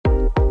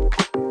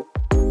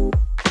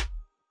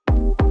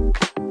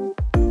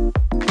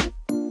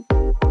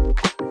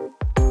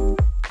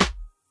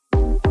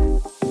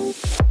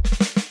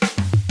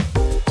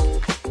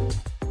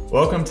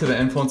to the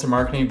Influencer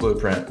Marketing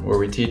Blueprint, where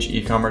we teach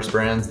e-commerce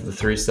brands the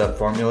three-step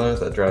formula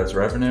that drives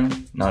revenue,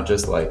 not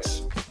just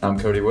likes. I'm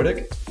Cody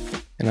Whittick.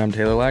 And I'm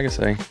Taylor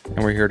Lagasse,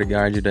 and we're here to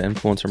guide you to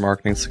influencer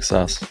marketing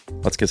success.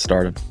 Let's get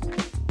started.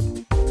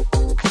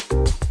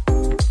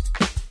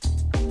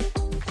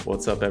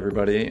 What's up,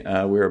 everybody?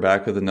 We are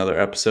back with another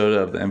episode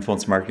of the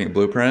Influencer Marketing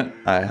Blueprint.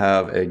 I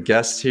have a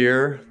guest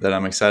here that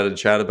I'm excited to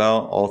chat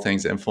about, all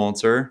things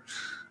influencer.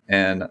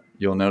 And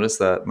you'll notice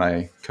that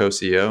my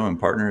co-CEO and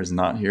partner is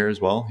not here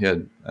as well. He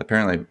had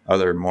apparently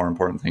other more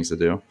important things to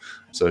do.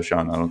 So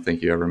Sean, I don't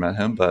think you ever met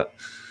him. But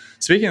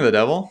speaking of the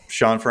devil,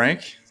 Sean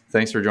Frank,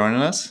 thanks for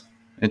joining us.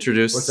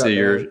 Introduce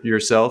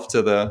yourself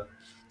to the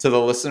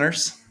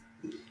listeners.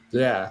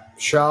 Yeah,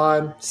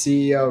 Sean,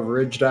 CEO of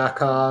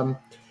Ridge.com,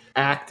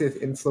 active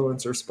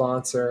influencer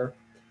sponsor.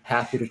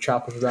 Happy to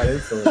chop with that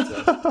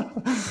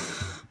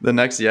influencer. The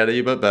next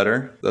Yeti, but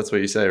better. That's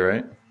what you say,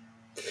 right?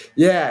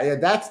 Yeah,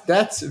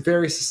 that's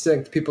very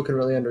succinct. People can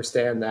really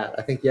understand that.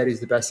 I think Yeti's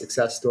the best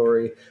success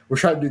story. We're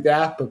trying to do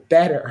that, but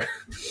better.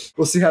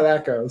 We'll see how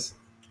that goes.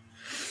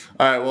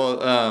 All right.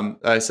 Well,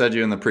 I said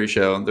you in the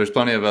pre-show, there's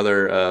plenty of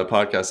other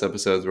podcast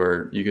episodes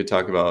where you could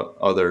talk about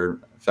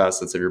other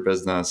facets of your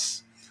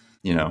business,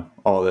 you know,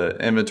 all the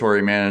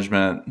inventory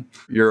management,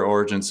 your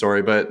origin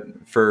story.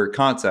 But for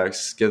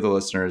context, give the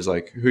listeners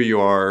like who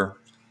you are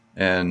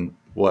and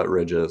what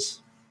Ridge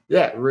is.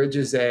 Yeah, Ridge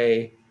is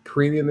a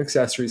premium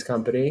accessories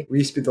company. We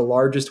used to be the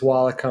largest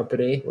wallet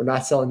company. We're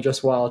not selling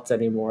just wallets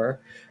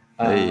anymore.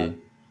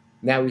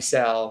 Now we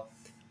sell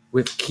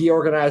with Key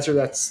Organizer.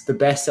 That's the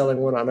best selling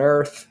one on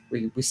earth.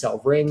 We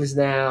sell rings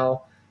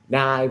now,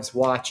 knives,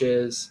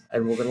 watches,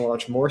 and we're going to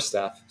launch more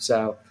stuff.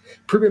 So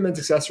premium men's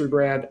accessory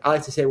brand. I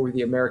like to say we're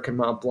the American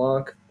Mont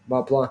Blanc.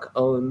 Mont Blanc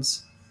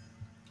owns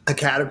a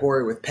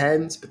category with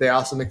pens, but they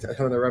also make a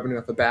ton of their revenue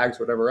off the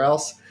bags, whatever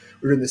else.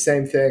 We're doing the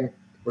same thing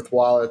with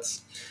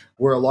wallets.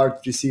 We're a large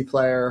GC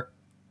player,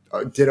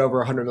 did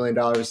over $100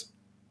 million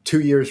 2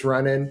 years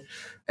running,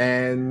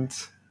 and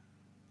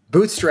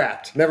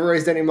bootstrapped, never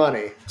raised any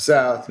money.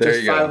 So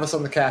there's five of us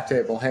on the cap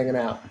table hanging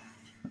out.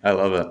 I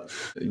love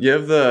it.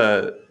 Give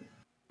the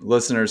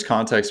listeners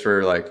context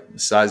for like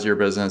size of your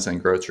business and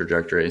growth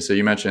trajectory. So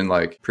you mentioned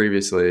like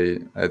previously,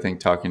 I think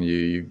talking to you,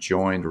 you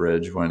joined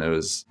Ridge when it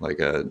was like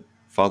a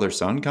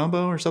father-son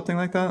combo or something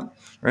like that,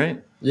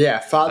 right? Yeah,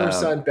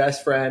 father-son,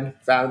 best friend,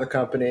 founded the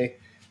company.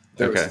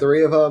 There was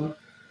three of them.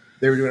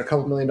 They were doing a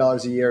couple $1 million a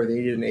year. They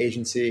needed an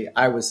agency.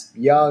 I was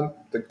young,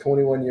 like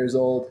 21 years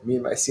old. Me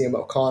and my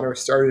CMO, Connor,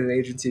 started an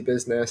agency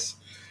business.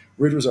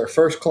 Ridge was our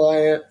first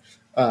client.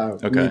 We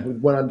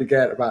went on to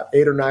get about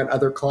 8 or 9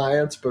 other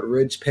clients, but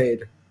Ridge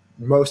paid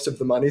most of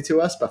the money to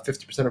us. About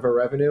 50% of our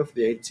revenue for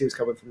the agency was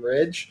coming from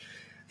Ridge.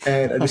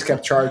 And I just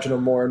kept charging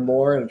them more and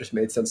more, and it just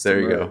made sense to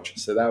merge.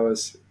 So that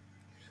was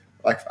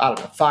like, I don't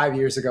know, 5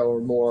 years ago or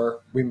more,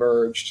 we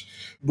merged.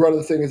 Running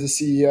the thing as a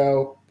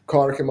CEO,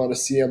 Connor came on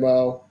as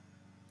CMO,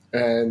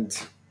 and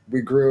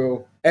we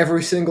grew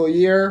every single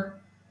year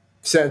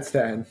since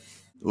then.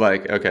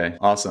 Like, okay,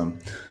 awesome.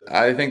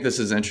 I think this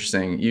is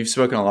interesting. You've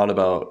spoken a lot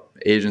about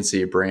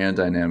agency brand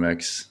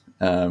dynamics,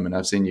 and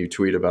I've seen you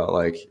tweet about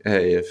like,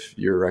 hey, if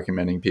you're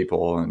recommending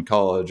people in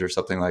college or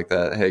something like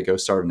that, hey, go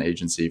start an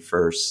agency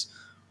first.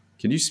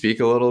 Can you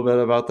speak a little bit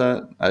about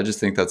that? I just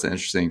think that's an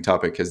interesting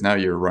topic because now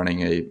you're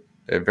running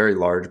a very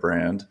large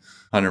brand,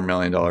 $100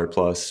 million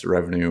plus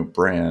revenue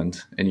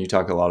brand, and you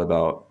talk a lot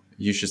about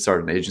you should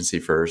start an agency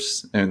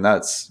first. And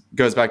that's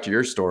goes back to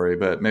your story,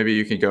 but maybe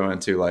you can go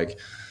into like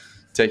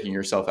taking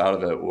yourself out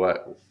of it,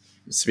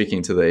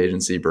 speaking to the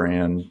agency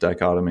brand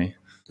dichotomy.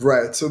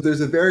 Right. So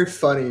there's a very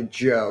funny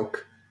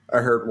joke I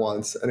heard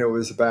once, and it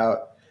was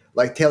about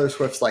like Taylor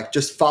Swift's like,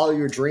 just follow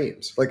your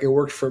dreams. Like it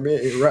worked for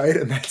me, right?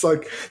 And that's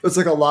like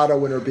a lotto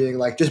winner being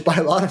like, just buy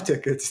lotto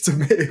tickets.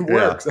 It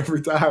works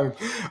every time.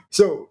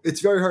 So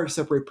it's very hard to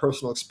separate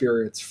personal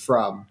experience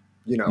from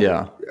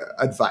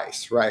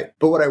advice, right?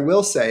 But what I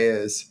will say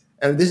is,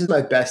 and this is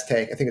my best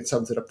take, I think it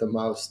sums it up the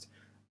most,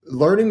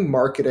 learning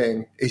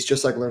marketing is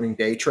just like learning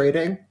day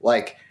trading.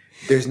 Like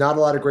there's not a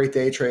lot of great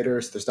day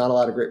traders. There's not a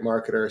lot of great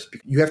marketers.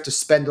 You have to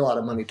spend a lot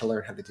of money to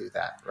learn how to do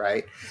that,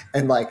 right?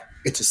 And like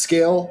it's a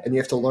skill, and you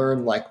have to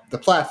learn like the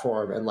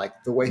platform and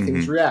like the way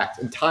things react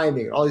and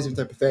timing and all these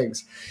different type of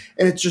things.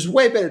 And it's just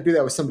way better to do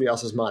that with somebody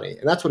else's money.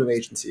 And that's what an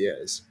agency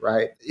is,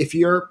 right? If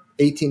you're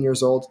 18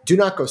 years old, do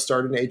not go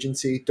start an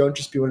agency. Don't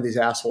just be one of these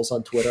assholes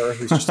on Twitter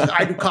who's just like,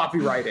 I do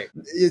copywriting.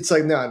 It's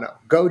like, no.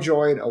 Go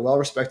join a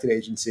well-respected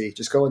agency.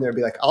 Just go in there and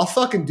be like, I'll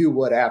fucking do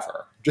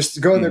whatever.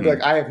 Just go in there and be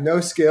like, I have no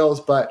skills,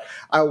 but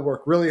I will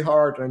work really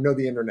hard and I know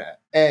the internet.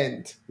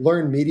 And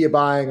learn media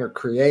buying or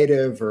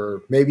creative,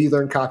 or maybe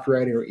learn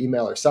copywriting or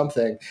email or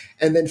something.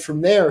 And then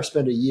from there,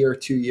 spend a year,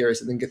 2 years,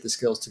 and then get the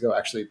skills to go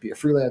actually be a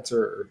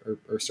freelancer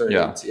or start an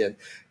agency. And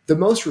the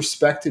most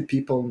respected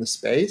people in the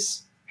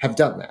space have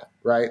done that,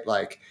 right?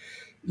 Like,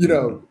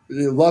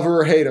 love her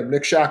or hate him,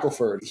 Nick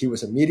Shackelford. He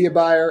was a media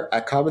buyer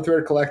at Common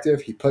Thread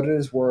Collective. He put in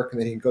his work, and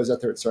then he goes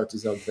out there and starts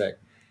his own thing.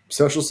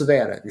 Social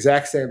Savannah,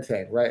 exact same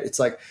thing, right? It's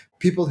like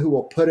people who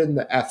will put in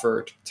the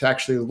effort to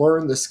actually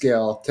learn the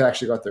skill to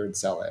actually go out there and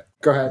sell it.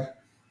 Go ahead.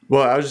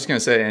 Well, I was just going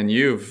to say, and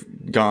you've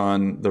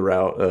gone the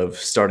route of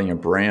starting a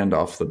brand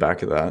off the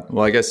back of that.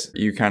 Well, I guess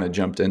you kind of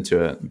jumped into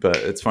it, but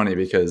it's funny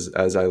because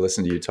as I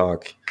listened to you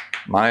talk,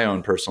 my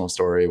own personal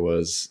story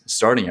was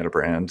starting at a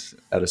brand,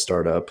 at a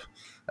startup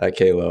at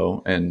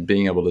Kalo, and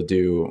being able to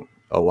do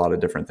a lot of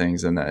different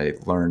things. And I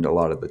learned a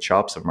lot of the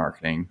chops of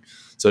marketing.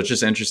 So it's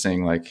just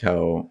interesting, like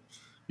how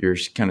you're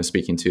kind of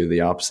speaking to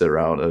the opposite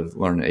route of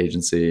learn an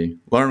agency,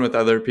 learn with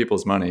other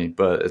people's money,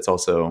 but it's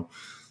also,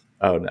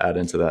 I would add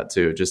into that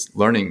too, just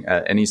learning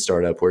at any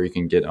startup where you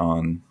can get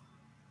on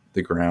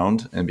the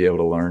ground and be able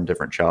to learn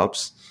different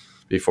chops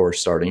before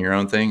starting your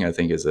own thing, I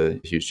think is a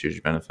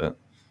huge benefit.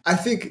 I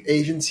think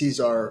agencies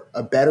are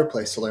a better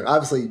place to learn.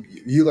 Obviously,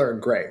 you learn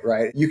great,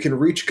 right? You can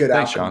reach good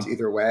outcomes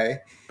either way,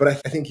 but I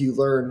think you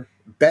learn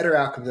better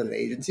outcomes at an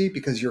agency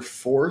because you're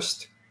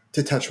forced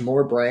to touch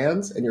more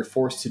brands and you're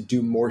forced to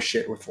do more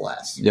shit with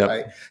less,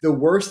 right? The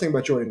worst thing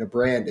about joining a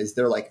brand is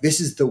they're like, this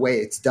is the way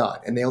it's done.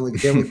 And they only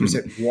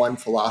present one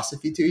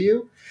philosophy to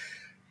you.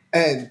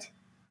 And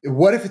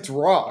what if it's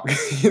wrong?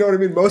 You know what I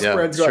mean? Most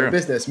brands go out of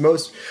business.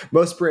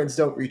 Most brands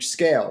don't reach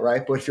scale,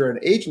 right? But if you're an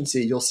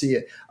agency, you'll see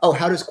it. Oh,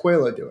 how does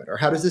Quelo do it? Or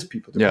how does this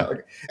people do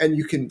it? And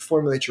you can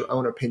formulate your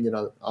own opinion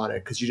on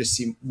it because you just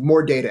see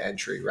more data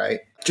entry, right?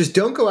 Just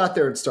don't go out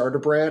there and start a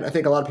brand. I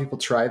think a lot of people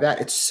try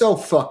that. It's so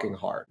fucking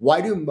hard.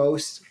 Why do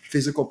most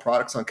physical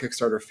products on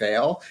Kickstarter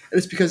fail? And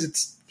it's because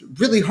it's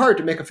really hard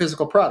to make a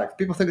physical product.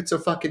 People think it's so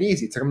fucking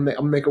easy. It's like, I'm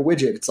gonna make a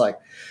widget. It's like,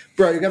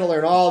 bro, you got to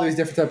learn all these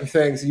different type of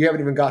things and you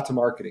haven't even got to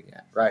marketing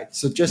yet, right?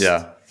 So just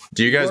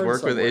Do you guys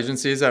work with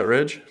agencies at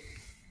Ridge?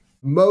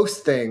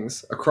 Most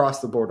things across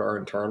the board are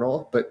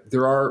internal, but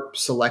there are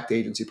select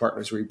agency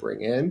partners we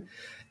bring in.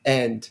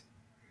 And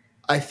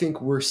I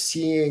think we're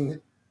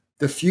seeing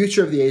the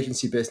future of the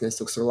agency business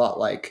looks a lot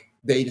like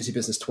the agency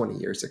business 20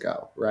 years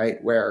ago,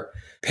 right? Where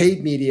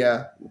paid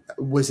media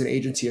was an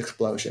agency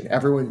explosion.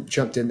 Everyone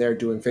jumped in there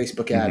doing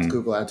Facebook ads,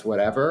 Google ads,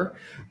 whatever.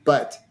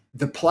 But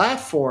the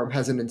platform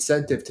has an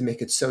incentive to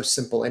make it so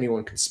simple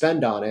anyone can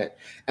spend on it.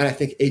 And I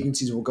think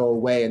agencies will go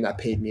away in that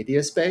paid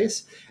media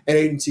space. And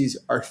agencies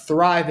are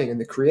thriving in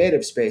the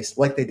creative space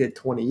like they did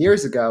 20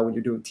 years ago when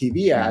you're doing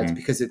TV ads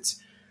because it's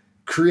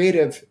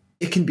creative.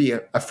 It can be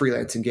a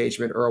freelance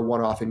engagement or a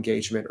one-off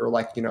engagement or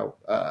like,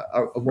 a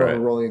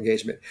rolling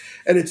engagement.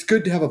 And it's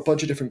good to have a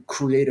bunch of different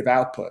creative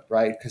output,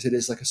 right? Because it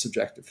is like a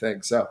subjective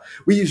thing. So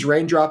we use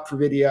Raindrop for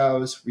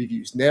videos. We've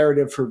used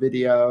Narrative for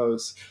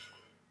videos.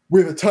 We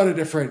have a ton of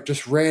different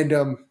just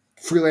random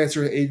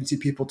freelancer agency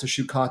people to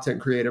shoot content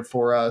creative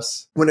for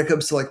us. When it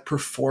comes to like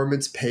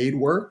performance paid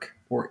work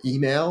or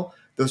email,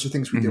 those are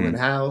things we do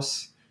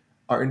in-house.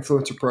 Our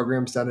influencer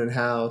program's done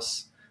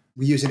in-house.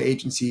 We use an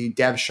agency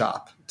dev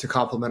shop to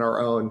complement our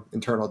own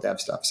internal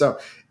dev stuff. So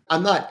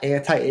I'm not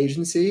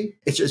anti-agency.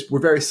 It's just we're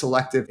very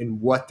selective in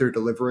what they're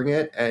delivering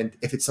it and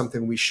if it's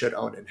something we should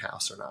own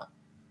in-house or not.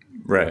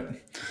 Right.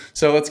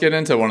 So let's get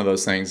into one of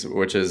those things,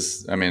 which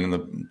is, in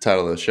the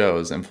title of the show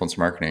is Influencer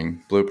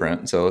Marketing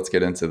Blueprint. So let's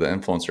get into the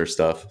influencer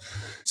stuff.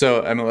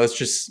 So, let's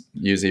just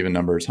use even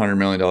numbers. $100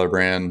 million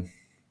brand,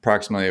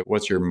 approximately,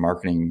 what's your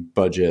marketing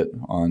budget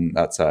on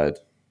that side?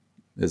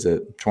 Is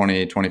it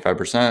 20,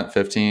 25%,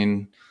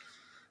 15?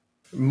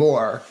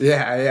 More.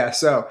 Yeah.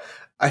 So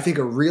I think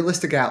a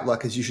realistic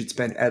outlook is you should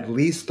spend at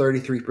least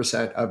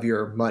 33% of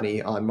your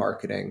money on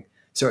marketing.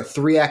 So a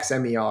 3x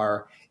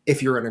MER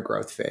if you're in a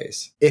growth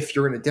phase. If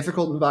you're in a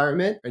difficult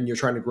environment and you're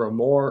trying to grow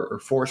more or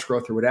force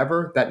growth or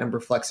whatever, that number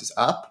flexes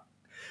up.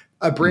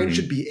 A brand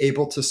should be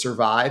able to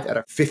survive at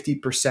a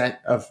 50%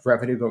 of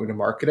revenue going to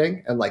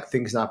marketing and like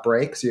things not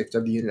break. So you have to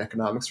have the unit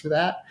economics for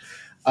that.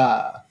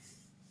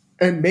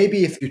 And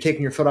maybe if you're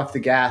taking your foot off the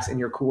gas and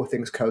you're cool with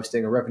things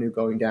coasting or revenue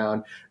going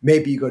down,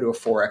 maybe you go to a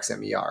 4x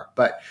MER.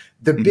 But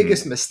the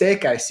biggest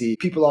mistake I see,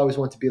 people always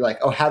want to be like,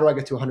 oh, how do I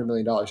get to $100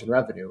 million in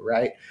revenue,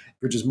 right?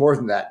 Which is more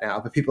than that now.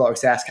 But people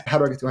always ask, how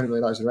do I get to $100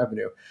 million in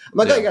revenue? I'm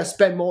like, oh, you got to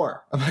spend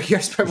more. I'm like, you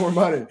got to spend more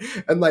money.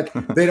 And like,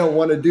 they don't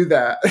want to do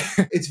that.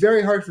 It's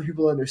very hard for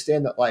people to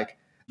understand that like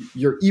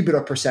your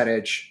EBITDA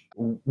percentage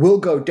will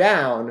go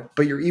down,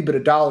 but your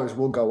EBITDA dollars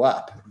will go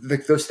up.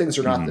 Like, those things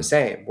are not the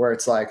same, where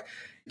it's like,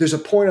 there's a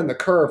point on the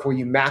curve where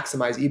you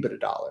maximize EBITDA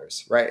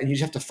dollars, right? And you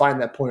just have to find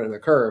that point on the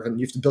curve and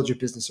you have to build your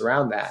business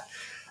around that.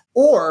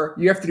 Or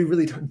you have to do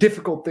really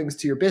difficult things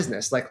to your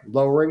business, like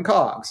lowering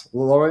COGS,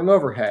 lowering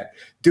overhead,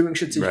 doing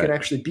shit so you can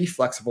actually be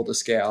flexible to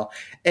scale.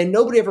 And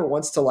nobody ever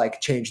wants to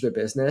like change their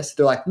business.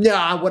 They're like,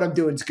 nah, what I'm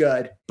doing is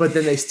good. But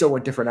then they still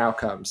want different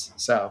outcomes.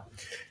 So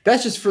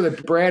that's just for the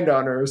brand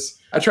owners.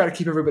 I try to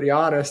keep everybody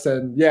honest.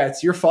 And yeah,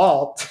 it's your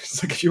fault.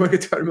 It's like, if you want to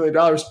get $200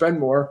 million, spend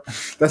more.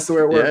 That's the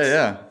way it works.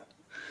 Yeah.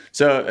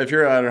 So if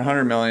you're at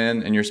 100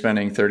 million and you're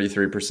spending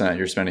 33%,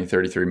 you're spending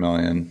 33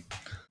 million.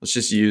 Let's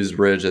just use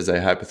Ridge as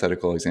a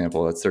hypothetical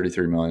example. That's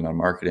 33 million on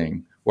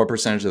marketing. What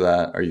percentage of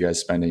that are you guys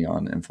spending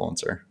on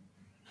influencer?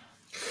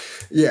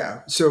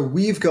 Yeah. So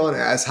we've gone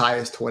as high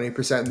as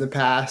 20% in the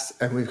past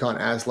and we've gone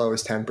as low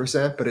as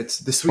 10%, but it's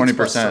the sweet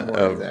spot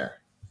somewhere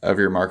there. of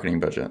your marketing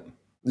budget.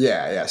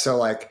 Yeah. So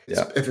like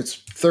if it's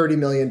 $30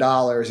 million,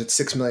 it's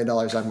 $6 million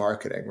on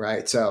marketing,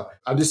 right? So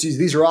I'm just using,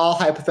 these are all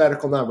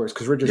hypothetical numbers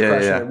because we're just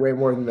crushing it way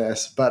more than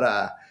this.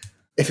 But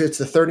if it's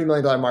the $30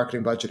 million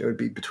marketing budget, it would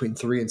be between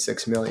 3 and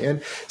 6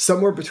 million.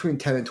 Somewhere between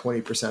 10 and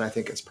 20%, I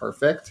think is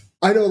perfect.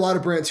 I know a lot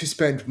of brands who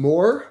spend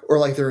more or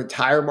like their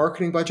entire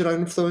marketing budget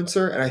on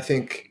influencer. And I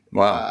think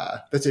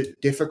that's a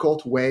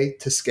difficult way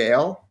to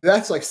scale.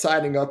 That's like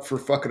signing up for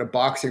fucking a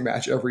boxing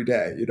match every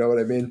day. You know what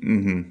I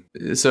mean?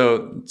 Mm-hmm.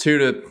 So 2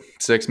 to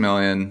 6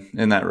 million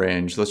in that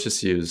range. Let's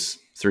just use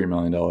 $3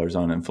 million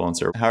on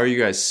influencer. How are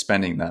you guys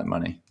spending that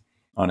money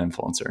on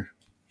influencer?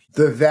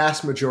 The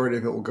vast majority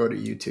of it will go to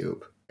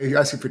YouTube. Are you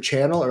asking for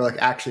channel or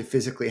like actually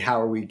physically, how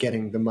are we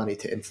getting the money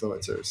to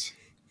influencers?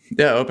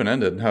 Yeah,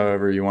 open-ended,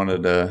 however you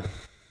wanted to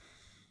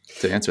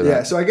answer that.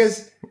 Yeah, so I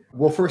guess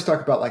we'll first talk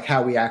about like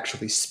how we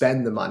actually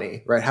spend the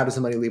money, right? How does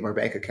the money leave our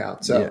bank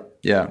account? So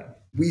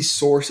we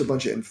source a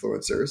bunch of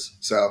influencers.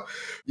 So,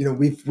 you know,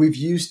 we've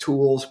used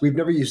tools. We've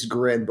never used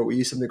Grin, but we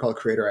use something called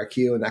Creator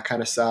IQ, and that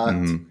kind of sucked.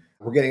 Mm-hmm.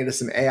 We're getting into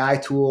some AI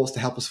tools to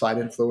help us find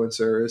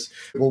influencers.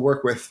 We'll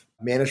work with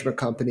management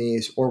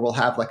companies, or we'll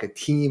have like a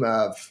team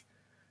of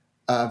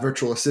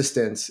virtual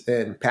assistants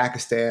in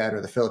Pakistan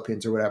or the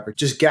Philippines or whatever.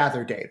 Just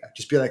gather data.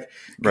 Just be like,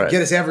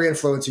 get us every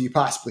influencer you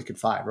possibly could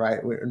find, right?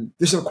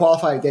 There's some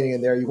qualified data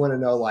in there. You want to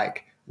know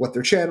like what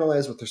their channel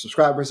is, what their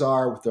subscribers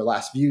are, what their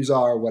last views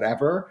are,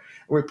 whatever.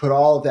 And we put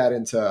all of that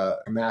into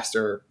a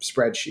master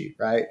spreadsheet,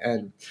 right?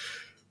 And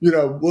you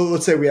know,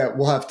 let's say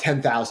we'll have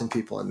 10,000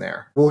 people in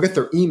there. We'll get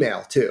their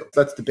email too.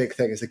 That's the big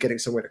thing, is like getting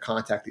some way to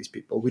contact these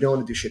people. We don't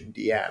want to do shit in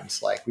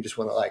DMs. Like we just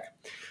want to like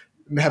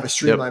have a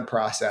streamlined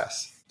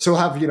process. So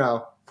we'll have, you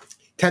know,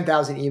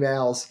 10,000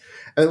 emails,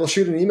 and then we'll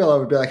shoot an email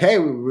over and be like, hey,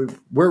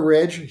 we're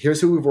Ridge. Here's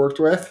who we've worked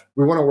with.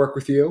 We want to work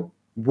with you.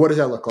 What does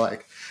that look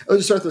like? I'll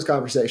just start those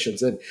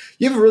conversations. And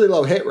you have a really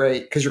low hit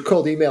rate because you're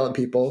cold emailing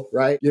people,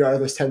 right? You know, out of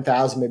those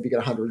 10,000, maybe you get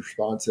 100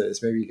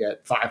 responses. Maybe you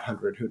get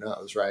 500, who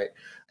knows, right?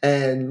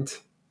 And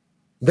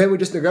then we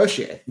just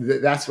negotiate.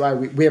 That's why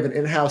we have an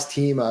in-house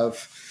team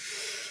of...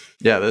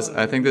 Yeah,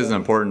 I think this is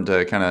important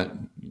to kind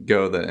of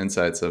go the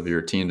insights of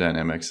your team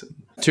dynamics.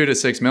 2 to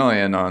 6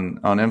 million on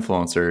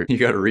influencer, you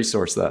got to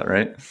resource that,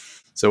 right?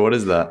 So what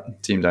is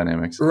that team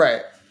dynamics?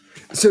 Right.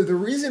 So the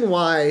reason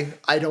why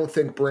I don't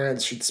think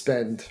brands should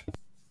spend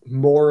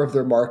more of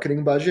their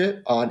marketing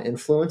budget on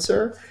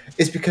influencer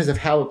is because of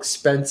how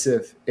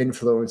expensive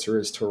influencer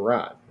is to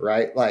run,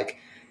 right? Like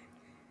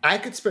I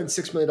could spend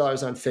 $6 million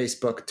on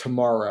Facebook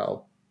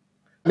tomorrow,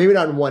 maybe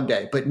not in one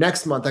day, but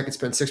next month I could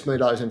spend $6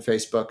 million on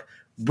Facebook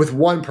with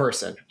one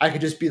person. I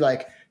could just be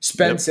like,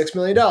 spend $6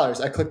 million.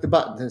 I click the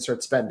button and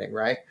start spending,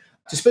 right?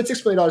 To spend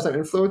 $6 million on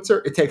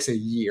influencer, it takes a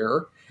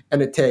year,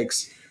 and it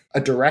takes a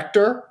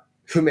director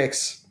who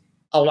makes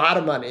a lot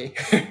of money,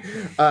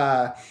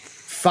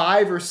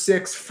 5 or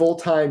 6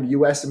 full-time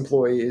US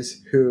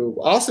employees who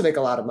also make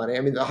a lot of money.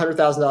 I mean,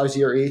 $100,000 a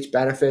year each,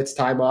 benefits,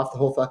 time off, the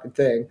whole fucking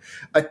thing.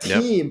 A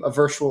team of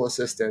virtual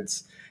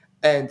assistants.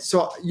 And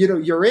so, you know,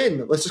 you're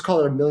in, let's just call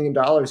it $1 million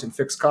in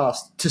fixed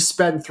costs to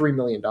spend $3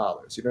 million,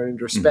 you know,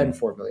 or spend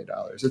 $4 million.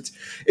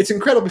 It's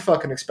incredibly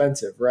fucking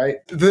expensive,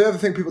 right? The other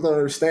thing people don't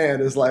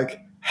understand is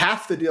like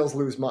half the deals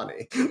lose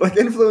money. Like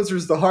influencers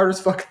is the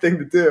hardest fucking thing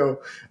to do.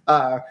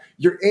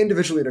 You're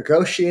individually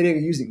negotiating,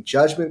 you're using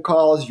judgment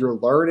calls, you're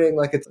learning,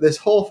 like it's this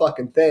whole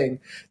fucking thing.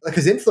 Like,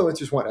 because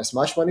influencers want as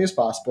much money as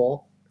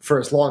possible for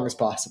as long as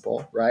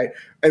possible, right?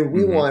 And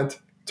we want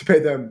to pay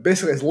them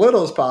basically as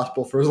little as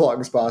possible for as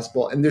long as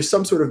possible. And there's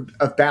some sort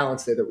of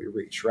balance there that we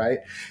reach, right?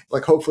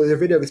 Like hopefully their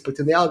video gets put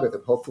in the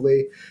algorithm.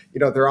 Hopefully, you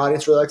know, their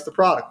audience really likes the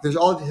product. There's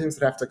all of these things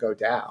that have to go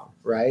down,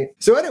 right?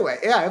 So anyway,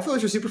 yeah,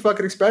 influencers are super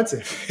fucking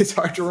expensive. It's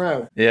hard to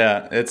run.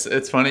 Yeah,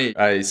 it's funny.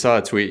 I saw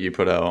a tweet you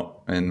put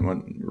out and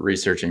when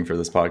researching for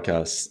this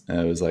podcast,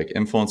 and it was like,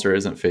 influencer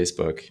isn't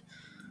Facebook.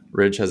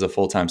 Ridge has a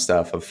full-time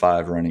staff of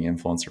 5 running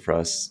influencer for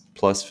us,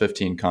 plus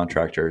 15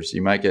 contractors.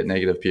 You might get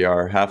negative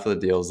PR. Half of the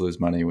deals lose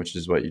money, which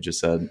is what you just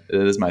said.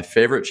 It is my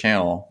favorite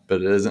channel,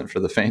 but it isn't for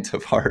the faint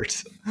of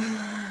heart.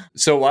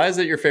 So why is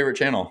it your favorite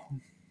channel?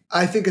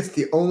 I think it's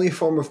the only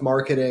form of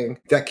marketing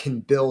that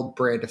can build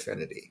brand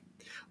affinity.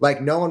 Like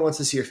no one wants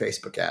to see your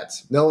Facebook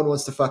ads. No one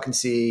wants to fucking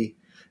see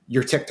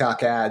your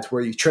TikTok ads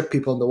where you trick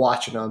people into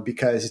watching them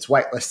because it's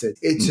whitelisted.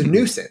 It's a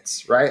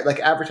nuisance, right?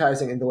 Like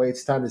advertising in the way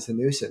it's done is a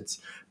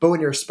nuisance. But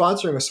when you're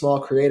sponsoring a small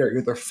creator,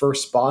 you're their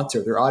first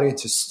sponsor. Their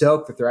audience is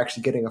stoked that they're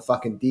actually getting a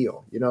fucking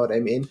deal. You know what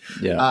I mean?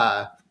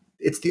 Yeah.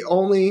 It's the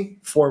only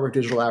form of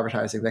digital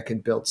advertising that can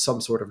build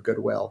some sort of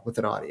goodwill with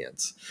an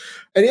audience.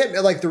 And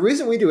yet, like the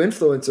reason we do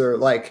influencer,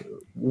 like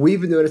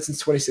we've been doing it since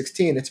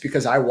 2016. It's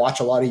because I watch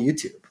a lot of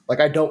YouTube. Like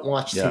I don't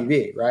watch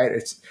TV, right?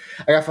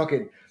 I got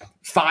fucking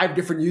 5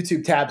 different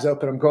YouTube tabs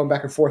open. I'm going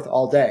back and forth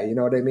all day. You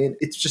know what I mean?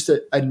 It's just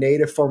a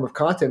native form of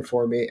content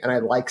for me. And I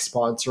like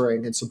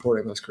sponsoring and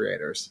supporting those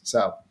creators.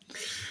 So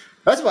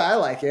that's why I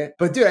like it.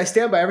 But dude, I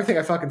stand by everything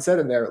I fucking said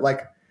in there.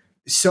 Like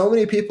so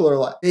many people are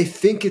like, they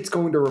think it's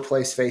going to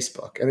replace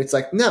Facebook. And it's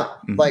like, no,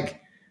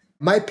 like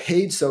my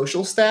paid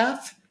social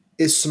staff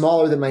is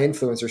smaller than my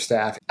influencer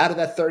staff. Out of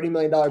that $30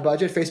 million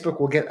budget, Facebook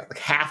will get like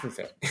half of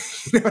it.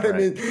 You know what I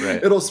mean?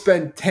 Right. It'll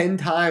spend 10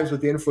 times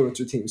what the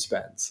influencer team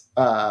spends.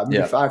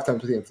 Maybe 5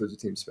 times what the influencer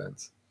team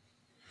spends.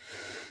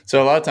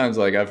 So a lot of times,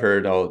 like I've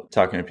heard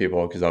talking to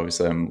people, because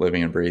obviously I'm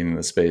living and breathing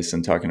the space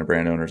and talking to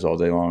brand owners all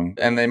day long.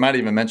 And they might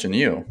even mention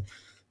you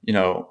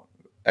know,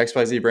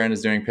 XYZ brand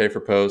is doing pay for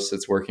posts.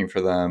 It's working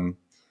for them.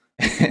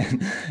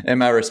 And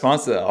my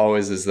response to that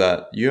always is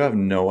that you have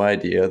no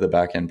idea the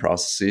back end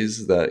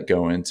processes that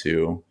go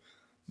into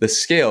the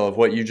scale of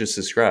what you just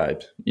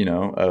described, you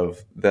know,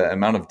 of the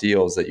amount of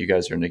deals that you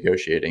guys are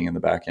negotiating in the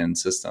back end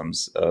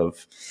systems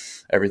of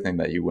everything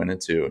that you went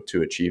into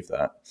to achieve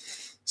that.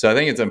 So I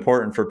think it's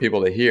important for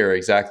people to hear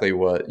exactly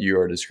what you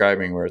are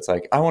describing, where it's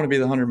like, I want to be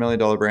the $100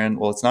 million brand.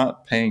 Well, it's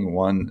not paying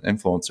one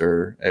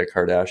influencer at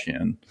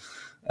Kardashian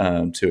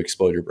to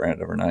explode your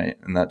brand overnight.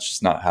 And that's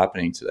just not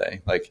happening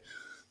today. Like,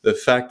 the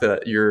fact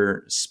that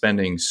you're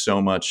spending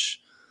so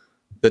much,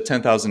 the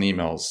 10,000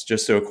 emails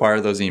just to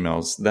acquire those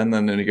emails, then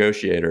the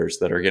negotiators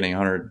that are getting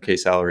 100K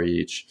salary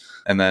each,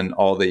 and then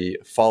all the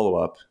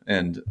follow-up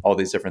and all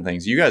these different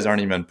things. You guys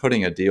aren't even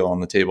putting a deal on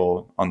the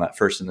table on that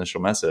first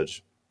initial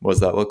message. What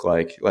does that look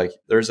like? Like,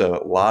 there's a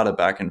lot of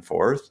back and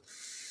forth.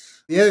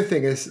 The other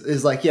thing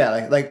is like,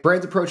 yeah, like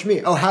brands approach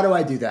me. Oh, how do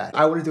I do that?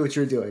 I want to do what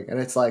you're doing. And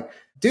it's like,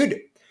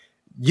 dude,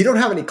 you don't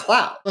have any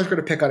clout. I'm not going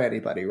to pick on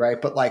anybody,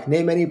 right? But like,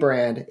 name any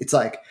brand. It's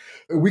like,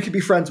 we could be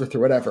friends with or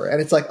whatever.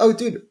 And it's like, oh,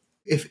 dude,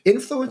 if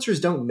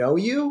influencers don't know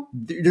you,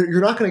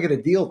 you're not going to get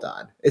a deal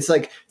done. It's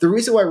like, the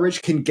reason why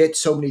Rich can get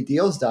so many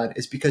deals done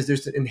is because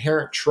there's an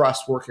inherent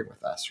trust working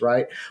with us,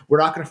 right? We're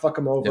not going to fuck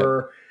them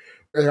over.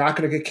 Yep. They're not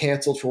going to get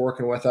canceled for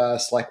working with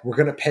us. Like, we're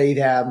going to pay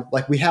them.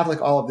 Like, we have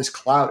like all of this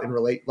clout and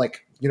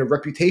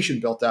reputation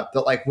built up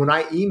that like when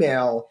I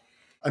email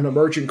an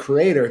emerging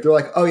creator, they're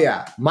like, oh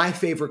yeah, my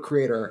favorite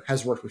creator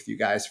has worked with you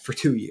guys for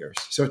 2 years.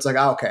 So it's like,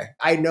 oh, okay,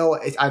 I know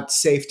I'm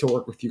safe to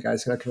work with you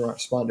guys and I can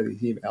respond to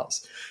these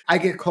emails. I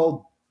get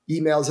cold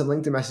emails and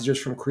LinkedIn messages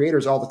from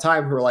creators all the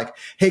time who are like,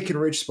 hey, can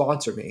Ridge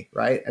sponsor me?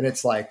 Right. And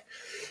it's like,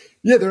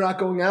 yeah, they're not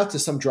going out to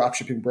some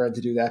dropshipping brand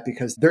to do that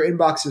because their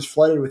inbox is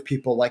flooded with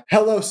people like,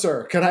 hello,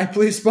 sir, can I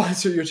please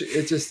sponsor you?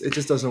 It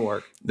just doesn't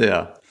work.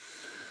 Yeah.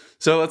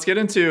 So let's get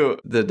into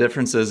the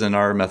differences in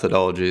our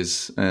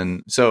methodologies.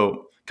 And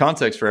so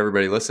context for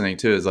everybody listening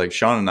too is like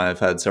Sean and I have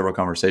had several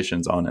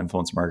conversations on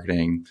influence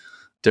marketing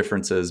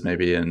differences,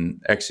 maybe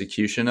in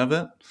execution of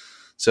it.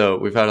 So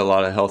we've had a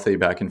lot of healthy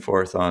back and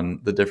forth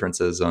on the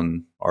differences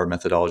on our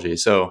methodology.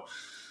 So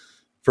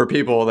for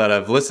people that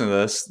have listened to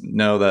this,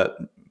 know that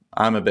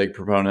I'm a big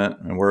proponent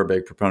and we're a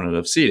big proponent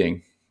of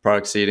seeding,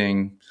 product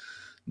seeding,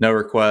 no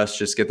request,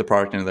 just get the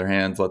product into their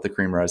hands, let the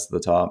cream rise to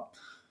the top.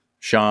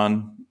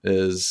 Sean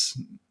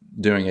is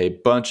doing a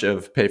bunch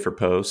of pay for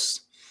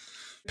posts.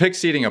 Pick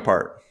seeding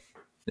apart.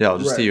 Yeah, I'll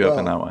just tee you up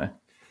in that way.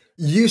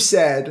 You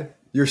said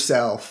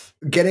yourself,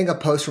 getting a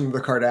post from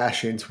the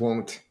Kardashians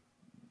won't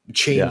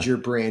change your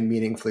brand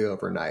meaningfully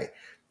overnight.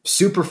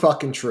 Super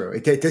fucking true.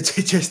 It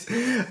just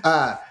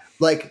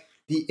like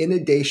the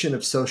inundation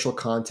of social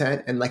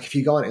content. And like, if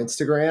you go on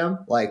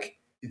Instagram, like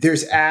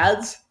there's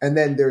ads and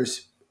then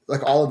there's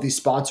like all of these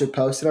sponsored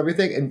posts and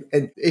everything.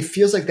 And it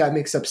feels like that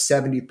makes up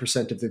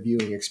 70% of the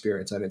viewing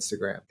experience on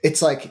Instagram.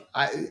 It's like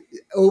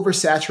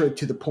oversaturated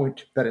to the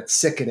point that it's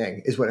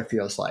sickening is what it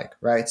feels like,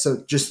 right?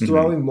 So just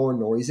throwing more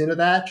noise into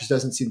that just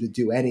doesn't seem to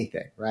do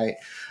anything, right?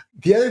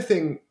 The other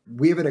thing,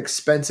 we have an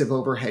expensive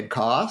overhead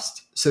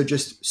cost. So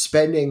just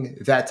spending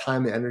that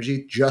time and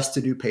energy just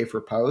to do pay for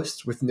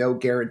posts with no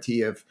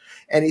guarantee of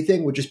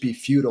anything would just be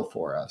futile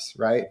for us,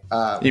 right?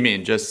 You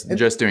mean just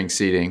doing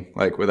seeding,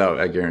 like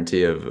without a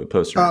guarantee of a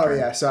post? Oh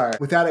yeah, sorry.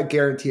 Without a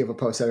guarantee of a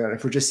post,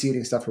 if we're just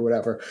seeding stuff or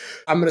whatever,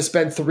 I'm going to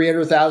spend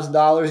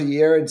 $300,000 a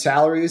year in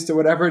salaries to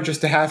whatever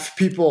just to have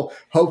people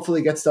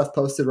hopefully get stuff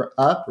posted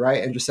up,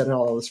 right? And just send out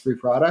all this free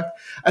product.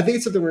 I think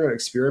it's something we're going to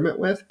experiment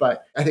with,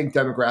 but I think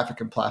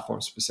demographic and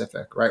platform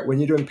specific, right? When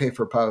you're doing pay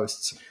for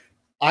posts,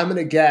 I'm going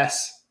to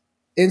guess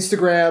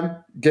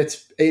Instagram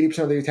gets 80%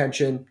 of the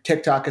attention,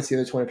 TikTok gets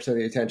the other 20% of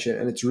the attention,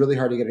 and it's really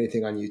hard to get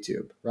anything on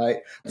YouTube, right?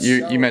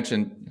 You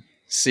mentioned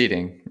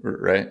seeding,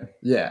 right?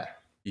 Yeah.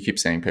 You keep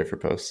saying pay for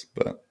posts,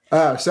 but...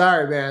 Oh,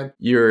 sorry, man.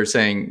 You're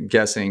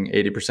guessing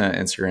 80%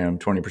 Instagram,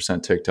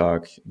 20%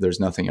 TikTok.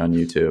 There's nothing on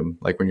YouTube.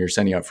 Like when you're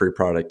sending out free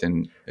product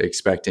and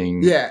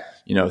expecting,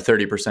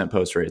 30%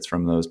 post rates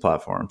from those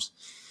platforms.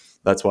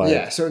 That's why.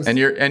 Yeah. So and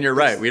you're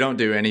right. We don't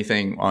do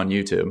anything on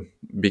YouTube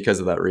because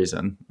of that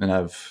reason.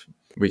 And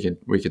we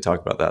could talk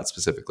about that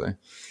specifically.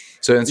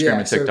 So Instagram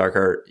and TikTok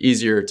are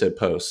easier to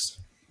post.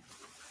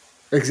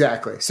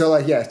 Exactly. So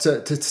like,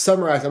 to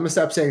summarize, I'm going to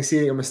stop saying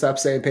seeding. I'm going to stop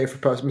saying pay for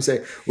post. I'm going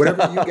to say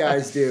whatever you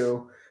guys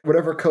do,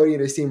 whatever Cody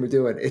and his team are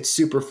doing, it's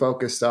super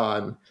focused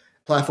on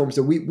platforms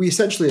that we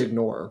essentially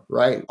ignore,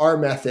 right? Our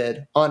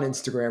method on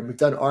Instagram, we've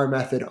done our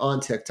method on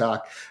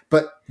TikTok,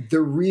 but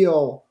the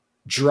real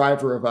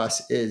driver of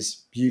us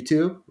is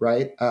YouTube,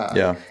 right?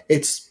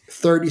 It's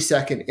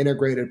 30-second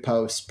integrated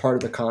posts, part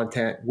of the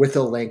content with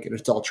a link, and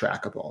it's all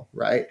trackable,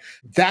 right?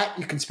 That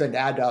you can spend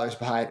ad dollars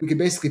behind. We can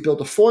basically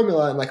build a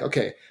formula and like,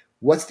 okay,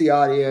 what's the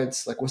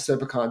audience, like what's the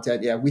type of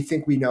content. Yeah, we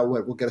think we know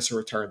what will get us a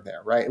return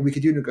there, right? And we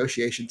could do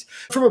negotiations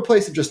from a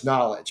place of just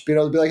knowledge, being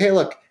able to be like, hey,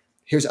 look,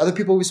 here's other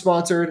people we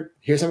sponsored,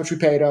 here's how much we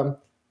paid them,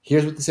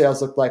 here's what the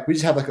sales look like. We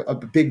just have like a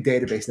big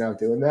database now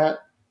doing that.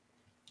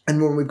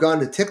 And when we've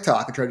gone to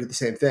TikTok and tried to do the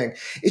same thing,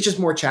 it's just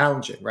more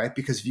challenging, right?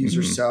 Because views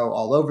are so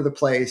all over the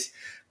place.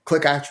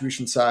 Click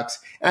attribution sucks.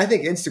 And I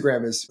think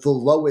Instagram is the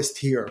lowest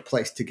tier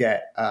place to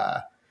get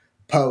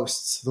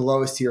posts, the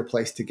lowest tier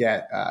place to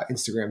get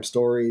Instagram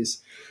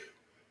stories.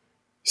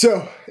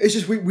 So it's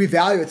just we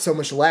value it so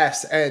much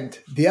less. And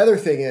the other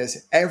thing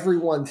is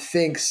everyone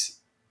thinks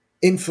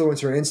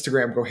influencer and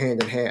Instagram go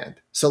hand in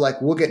hand. So like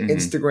we'll get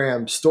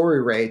Instagram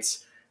story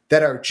rates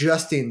that are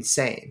just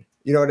insane.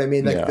 You know what I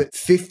mean? Like the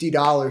 $50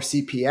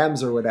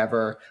 CPMs or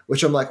whatever,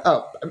 which I'm like,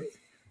 oh, I mean,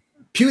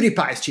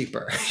 PewDiePie's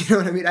cheaper. You know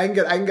what I mean? I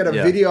can get a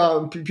video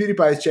on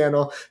PewDiePie's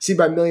channel seen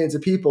by millions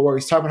of people where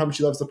he's talking about how much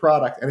he loves the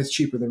product, and it's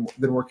cheaper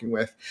than working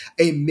with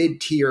a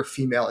mid-tier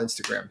female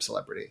Instagram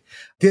celebrity.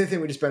 The other thing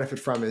we just benefit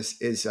from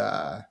is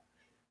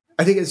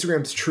I think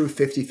Instagram's true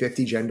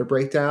 50-50 gender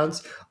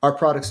breakdowns. Our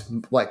products,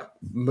 like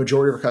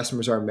majority of our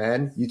customers are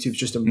men. YouTube's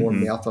just a more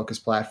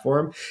male-focused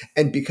platform.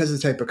 And because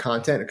of the type of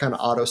content, it kind of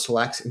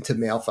auto-selects into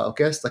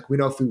male-focused. Like we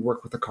know if we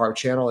work with a car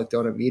channel like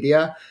Donut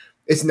Media,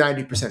 it's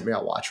 90%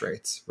 male watch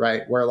rates,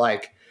 right? Where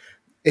like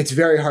it's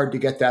very hard to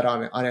get that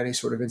on any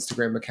sort of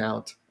Instagram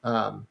account,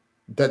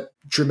 that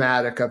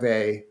dramatic of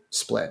a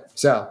split.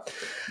 So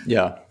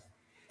yeah.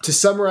 To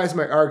summarize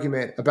my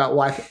argument about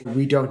why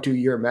we don't do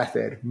your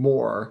method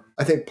more,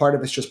 I think part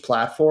of it's just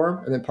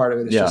platform, and then part of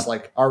it is just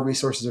like our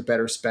resources are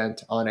better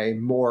spent on a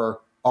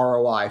more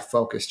ROI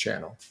focused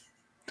channel.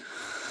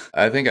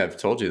 I think I've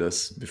told you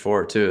this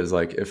before too, is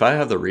like if I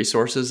have the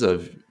resources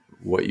of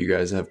what you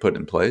guys have put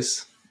in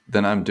place,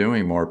 then I'm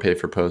doing more pay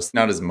for post.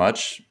 Not as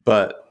much,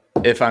 but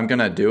if I'm going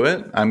to do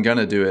it, I'm going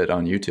to do it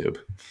on YouTube.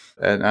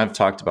 And I've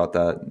talked about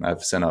that.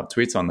 I've sent out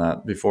tweets on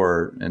that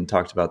before and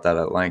talked about that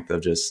at length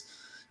of just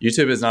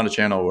YouTube is not a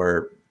channel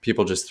where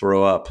people just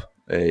throw up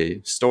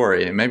a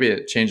story, and maybe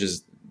it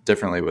changes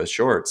differently with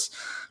shorts,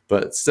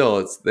 but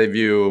still they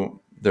view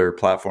their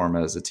platform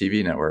as a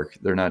TV network.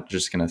 They're not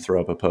just going to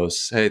throw up a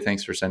post, hey,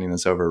 thanks for sending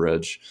this over,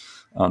 Ridge,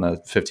 on a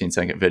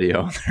 15-second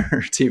video on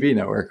their TV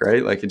network,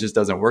 right? Like it just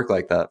doesn't work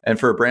like that. And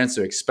for brands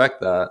to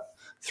expect that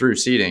through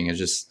seeding is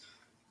just,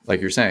 like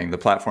you're saying, the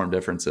platform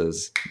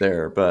differences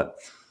there. But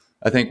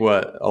I think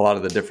what a lot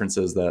of the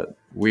differences that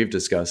we've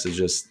discussed is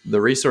just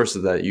the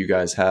resources that you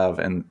guys have,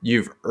 and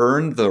you've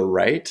earned the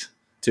right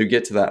to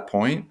get to that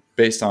point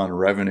based on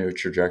revenue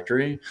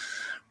trajectory.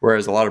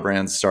 Whereas a lot of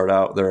brands start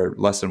out, they're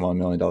less than $1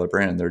 million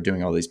brand. They're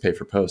doing all these pay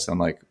for posts. I'm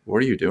like,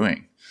 what are you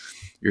doing?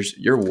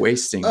 You're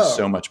wasting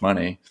so much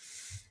money.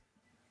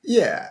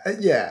 Yeah.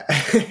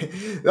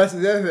 That's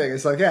the other thing.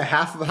 It's like,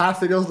 half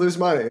the deals lose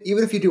money.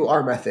 Even if you do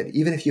our method,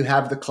 even if you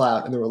have the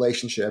clout and the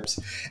relationships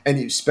and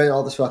you spend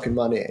all this fucking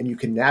money and you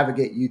can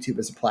navigate YouTube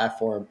as a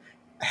platform,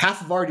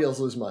 half of our deals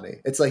lose money.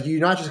 It's like, you're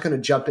not just going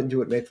to jump into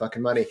it and make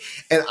fucking money.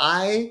 And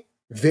I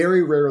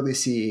very rarely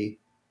see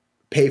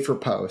pay for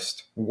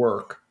post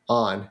work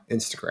on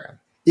Instagram.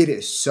 It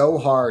is so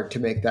hard to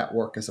make that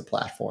work as a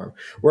platform.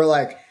 We're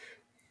like,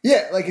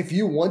 like if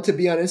you want to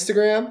be on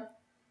Instagram,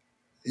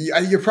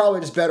 you're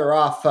probably just better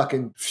off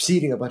fucking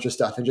seeding a bunch of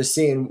stuff and just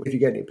seeing if you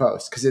get any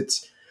posts, because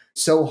it's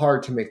so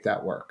hard to make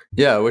that work.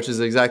 Yeah, which is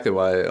exactly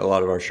why a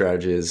lot of our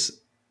strategy is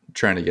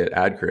trying to get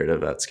ad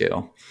creative at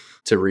scale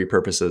to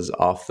repurposes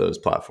off those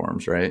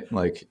platforms, right?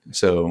 Like,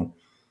 so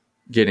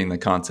getting the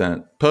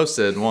content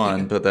posted,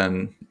 but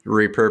then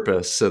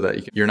repurpose so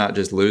that you're not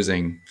just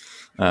losing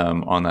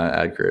on that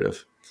ad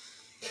creative.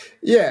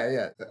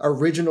 Yeah.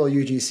 Original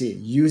UGC,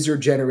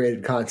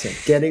 user-generated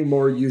content, getting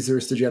more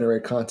users to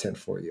generate content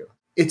for you.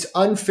 It's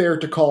unfair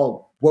to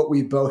call what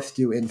we both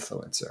do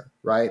influencer,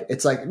 right?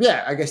 It's like,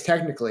 I guess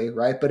technically,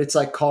 right? But it's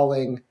like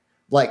calling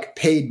like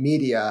paid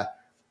media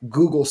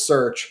Google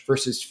search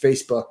versus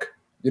Facebook.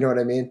 You know what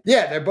I mean?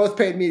 Yeah, they're both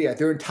paid media.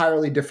 They're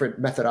entirely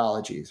different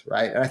methodologies,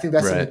 right? And I think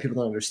that's something people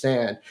don't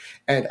understand.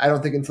 And I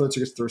don't think influencer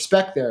gets the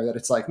respect there, that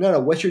it's like, no,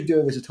 what you're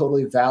doing is a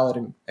totally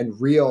valid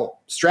and real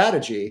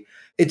strategy.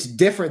 It's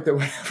different than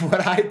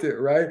what I do,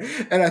 right?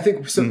 And I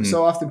think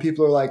so often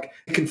people are like,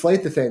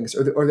 conflate the things,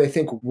 or they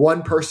think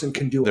one person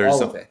can do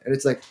all of it. And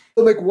it's like,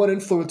 they'll make one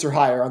influencer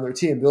hire on their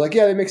team. They're like,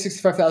 they make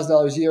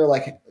 $65,000 a year.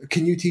 Like,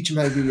 can you teach them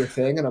how to do your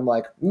thing? And I'm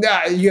like,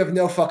 nah, you have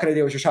no fucking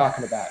idea what you're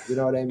talking about. You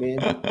know what I mean?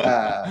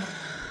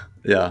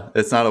 Yeah,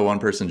 it's not a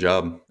one-person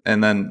job.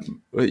 And then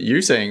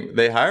you're saying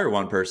they hire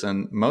one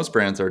person. Most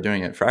brands are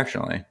doing it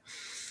fractionally.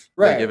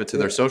 Right. They give it to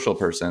their social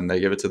person. They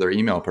give it to their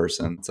email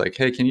person. It's like,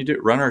 hey, can you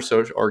run our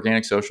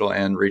organic social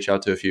and reach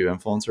out to a few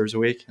influencers a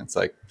week? It's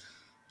like,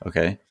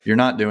 okay, you're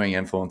not doing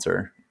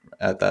influencer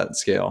at that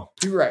scale.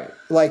 You're right.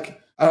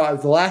 Like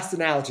the last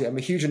analogy, I'm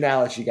a huge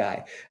analogy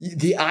guy.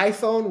 The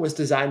iPhone was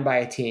designed by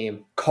a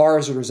team.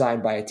 Cars are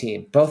designed by a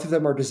team. Both of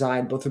them are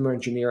designed. Both of them are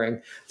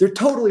engineering. They're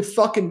totally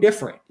fucking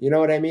different. You know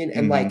what I mean?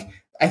 And like,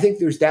 I think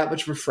there's that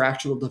much of a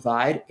fractional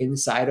divide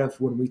inside of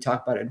when we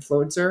talk about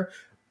influencer.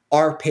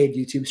 our paid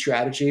YouTube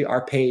strategy,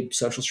 our paid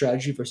social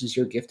strategy versus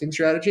your gifting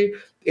strategy,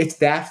 it's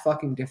that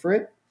fucking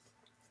different.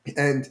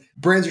 And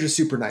brands are just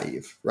super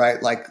naive,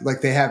 right? Like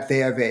they have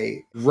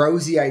a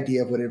rosy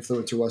idea of what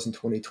influencer was in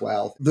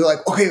 2012. They're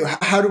like, okay,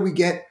 how do we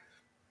get,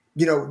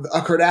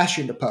 a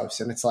Kardashian to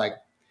post? And it's like,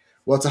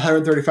 well, it's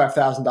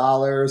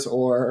 $135,000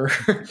 or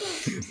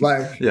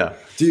like, yeah.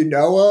 Do you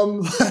know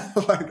them?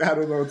 Like, I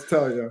don't know what to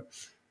tell you.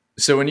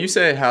 So when you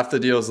say half the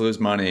deals lose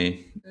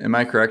money, am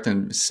I correct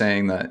in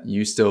saying that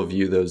you still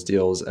view those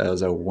deals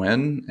as a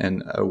win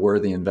and a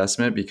worthy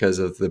investment because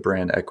of the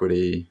brand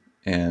equity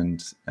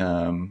and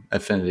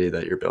affinity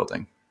that you're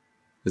building?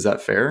 Is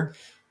that fair?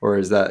 Or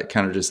is that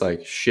kind of just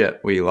like,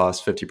 shit, we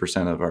lost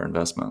 50% of our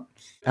investment?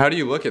 How do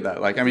you look at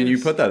that? Like, I mean, you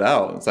put that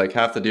out. It's like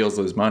half the deals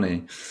lose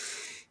money.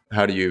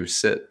 How do you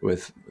sit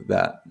with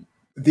that?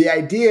 The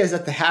idea is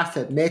that the half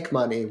that make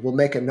money will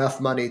make enough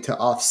money to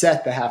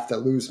offset the half that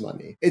lose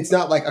money. It's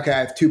not like, okay, I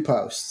have 2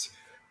 posts.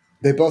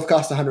 They both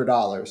cost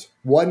 $100.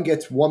 One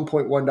gets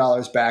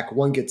 $1.1 back.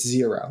 One gets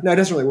 0. Now, it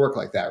doesn't really work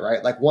like that,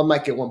 right? Like one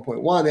might get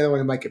 1.1. The other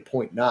one might get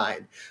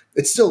 0.9.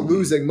 It's still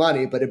losing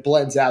money, but it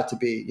blends out to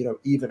be,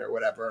 even or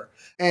whatever.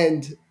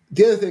 And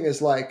the other thing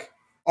is like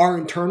our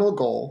internal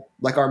goal,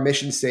 like our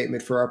mission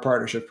statement for our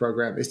partnership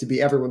program is to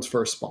be everyone's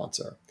first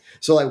sponsor.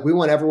 So like we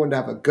want everyone to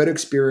have a good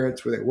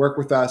experience where they work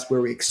with us,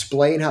 where we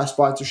explain how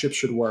sponsorship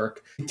should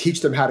work,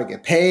 teach them how to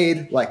get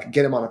paid, like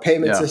get them on a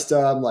payment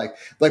system, like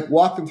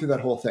walk them through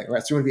that whole thing,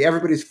 right? So we want to be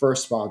everybody's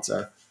first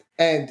sponsor.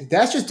 And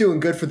that's just doing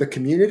good for the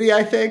community,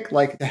 I think,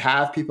 like to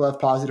have people have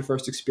positive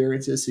first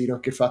experiences so you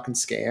don't get fucking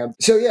scammed.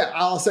 So yeah,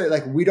 I'll say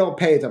like we don't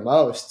pay the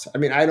most. I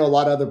mean, I know a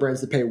lot of other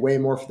brands that pay way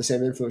more for the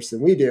same influence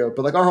than we do,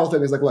 but like our whole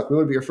thing is like, look, we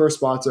want to be your first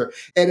sponsor.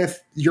 And if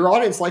your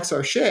audience likes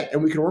our shit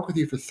and we can work with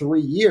you for 3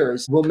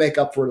 years, we'll make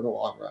up for it in the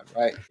long run,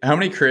 right? How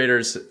many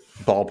creators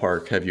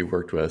ballpark have you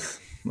worked with?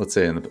 Let's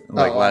say in the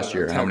last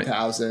year,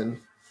 10,000.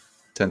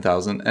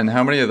 10,000. And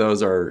how many of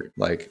those are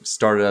like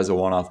started as a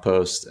one-off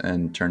post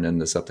and turned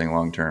into something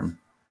long-term,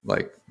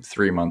 like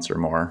 3 months or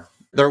more?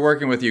 They're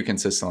working with you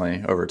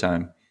consistently over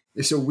time.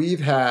 So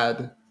we've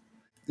had,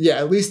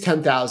 at least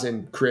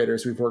 10,000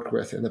 creators we've worked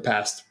with in the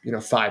past,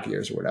 5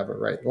 years or whatever,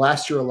 right?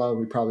 Last year alone,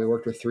 we probably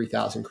worked with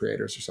 3,000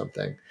 creators or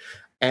something.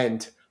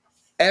 And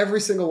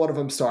every single one of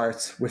them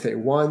starts with a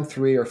 1,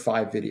 3, or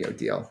 5 video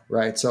deal,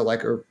 right? So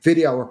like a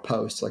video or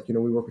post, like, we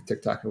work with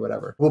TikTok or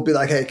whatever. We'll be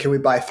like, hey, can we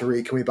buy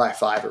 3? Can we buy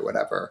 5 or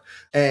whatever?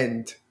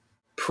 And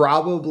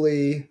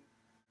probably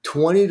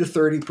 20 to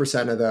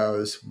 30% of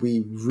those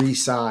we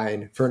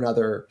re-sign for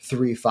another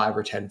 3, 5,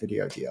 or 10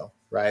 video deal,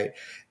 right?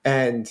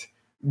 And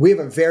we have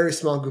a very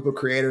small group of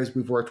creators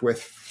we've worked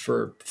with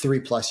for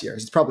 3+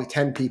 years. It's probably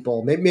 10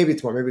 people, maybe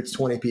it's more, maybe it's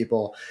 20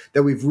 people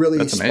that we've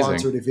really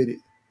sponsored a video.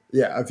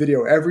 Yeah, a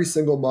video every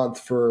single month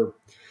for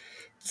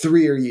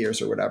 3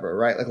 years or whatever,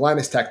 right? Like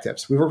Linus Tech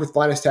Tips. We work with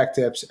Linus Tech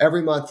Tips.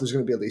 Every month there's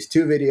going to be at least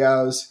 2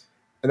 videos,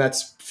 and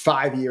that's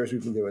 5 years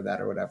we've been doing that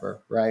or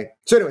whatever, right?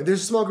 So anyway,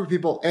 there's a small group of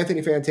people.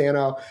 Anthony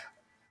Fantano,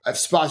 I've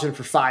sponsored him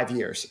for 5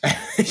 years.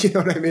 You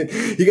know what I mean?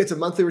 He gets a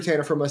monthly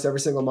retainer from us every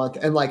single month.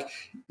 And like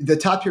the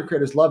top tier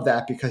creators love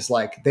that because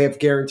like they have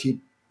guaranteed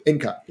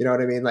income. You know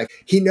what I mean? Like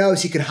he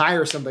knows he could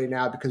hire somebody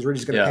now because we're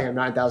just going to pay him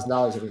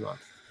 $9,000 every month.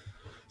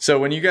 So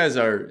when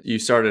you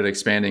started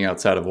expanding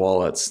outside of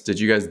wallets, did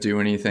you guys do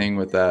anything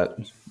with that,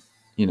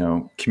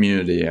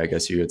 community, I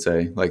guess you would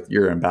say, like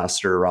your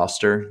ambassador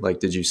roster? Like,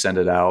 did you send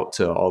it out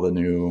to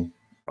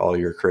all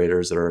your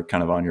creators that are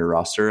kind of on your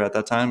roster at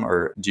that time?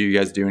 Or do you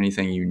guys do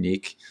anything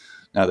unique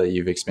now that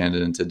you've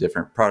expanded into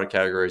different product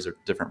categories or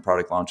different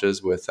product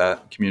launches with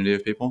that community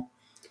of people?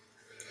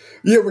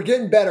 Yeah, we're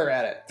getting better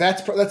at it.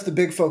 That's the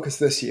big focus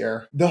this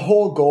year. The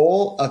whole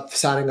goal of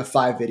signing a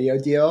 5 video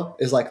deal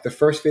is like the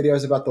first video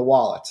is about the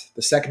wallets.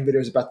 The second video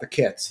is about the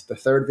kits. The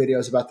third video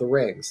is about the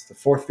rings. The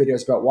fourth video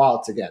is about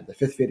wallets again. The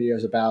 5th video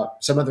is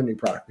about some other new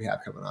product we have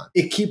coming on.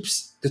 It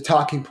keeps the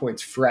talking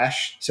points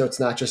fresh. So it's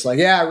not just like,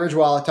 Ridge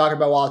Wallet, talking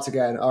about wallets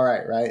again. All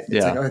right, right?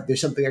 It's like, there's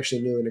something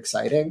actually new and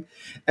exciting.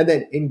 And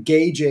then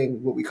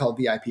engaging what we call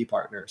VIP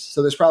partners.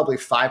 So there's probably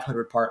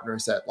 500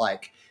 partners that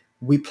like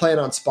we plan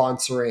on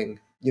sponsoring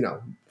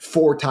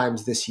 4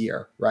 times this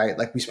year, right?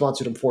 Like we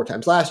sponsored them 4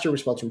 times last year. We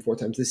sponsored them 4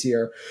 times this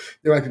year.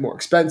 They might be more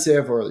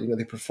expensive or,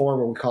 they perform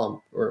or we call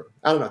them, or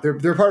I don't know.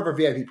 They're part of our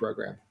VIP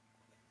program.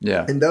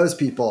 Yeah. And those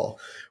people,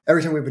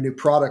 every time we have a new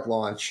product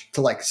launch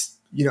to like,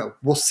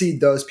 we'll seed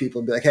those people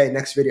and be like, hey,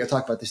 next video,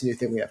 talk about this new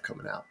thing we have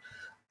coming out.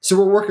 So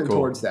we're working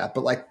towards that,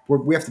 but like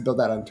we have to build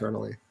that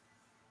internally.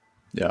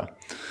 Yeah.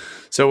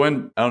 So I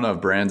don't know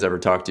if brands ever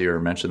talk to you or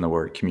mention the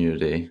word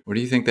community, what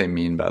do you think they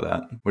mean by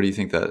that? What do you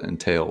think that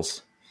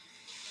entails?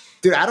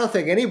 Dude, I don't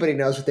think anybody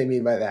knows what they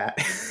mean by that.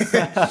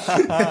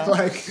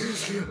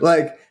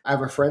 like I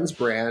have a friend's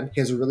brand.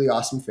 He has a really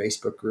awesome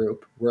Facebook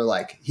group where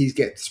like he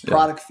gets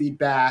product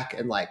feedback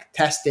and like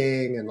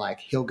testing and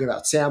like he'll give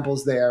out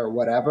samples there or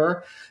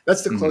whatever.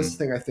 That's the closest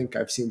thing I think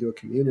I've seen to a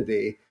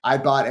community. I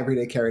bought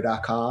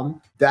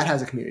everydaycarry.com. That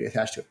has a community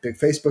attached to it. Big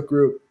Facebook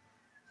group,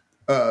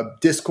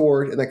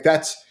 Discord, and like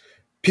that's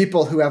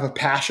people who have a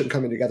passion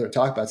coming together to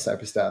talk about this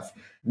type of stuff.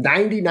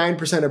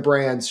 99% of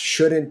brands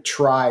shouldn't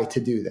try to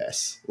do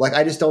this. Like,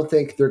 I just don't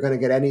think they're going to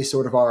get any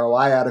sort of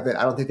ROI out of it.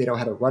 I don't think they know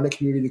how to run a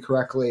community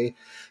correctly.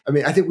 I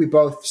mean, I think we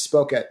both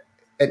spoke at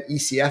an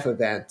ECF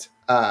event.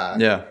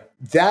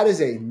 That is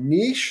a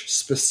niche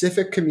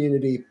specific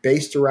community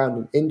based around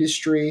an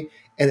industry,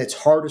 and it's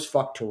hard as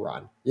fuck to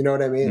run. You know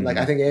what I mean? Mm-hmm. Like,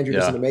 I think Andrew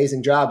does an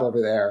amazing job over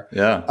there.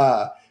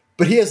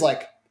 But he has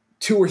like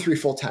 2 or 3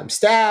 full-time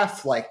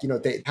staff. Like, you know,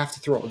 they have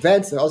to throw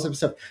events and all this type of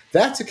stuff.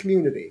 That's a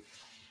community.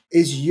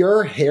 Is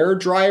your hair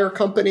dryer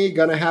company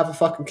going to have a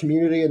fucking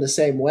community in the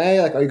same way?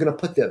 Like, are you going to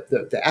put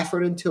the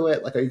effort into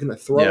it? Like, are you going to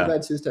throw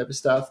events, this type of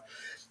stuff?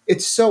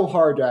 It's so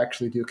hard to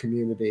actually do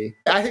community.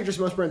 I think just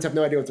most brands have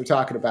no idea what they're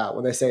talking about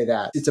when they say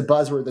that. It's a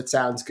buzzword that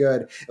sounds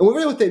good. And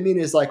really what they mean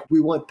is like, we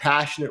want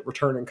passionate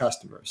returning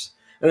customers.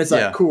 And it's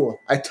like, cool.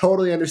 I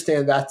totally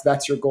understand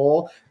that's your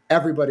goal.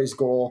 Everybody's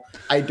goal.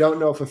 I don't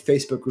know if a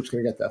Facebook group's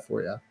going to get that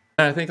for you.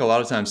 I think a lot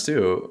of times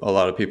too, a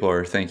lot of people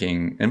are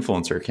thinking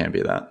influencer can't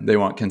be that. They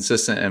want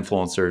consistent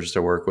influencers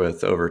to work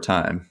with over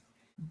time.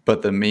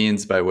 But the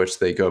means by which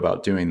they go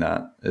about doing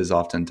that is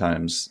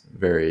oftentimes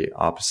very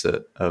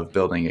opposite of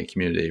building a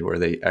community where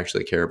they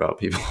actually care about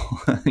people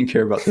and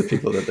care about the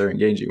people that they're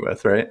engaging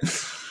with, right?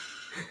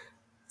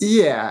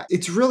 Yeah,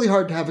 it's really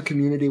hard to have a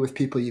community with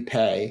people you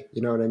pay.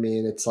 You know what I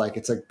mean? It's like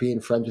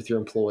being friends with your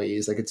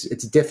employees. Like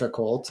it's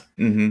difficult.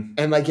 Mm-hmm.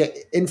 And like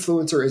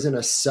influencer isn't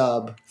a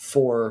sub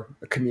for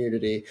a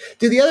community.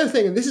 Dude, the other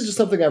thing, and this is just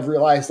something I've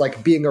realized,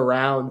 like being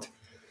around,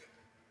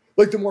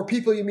 like the more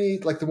people you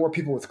meet, like the more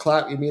people with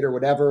clout you meet or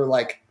whatever,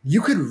 like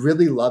you could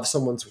really love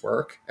someone's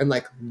work and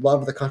like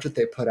love the content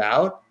they put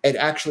out and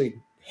actually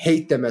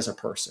hate them as a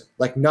person,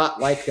 like not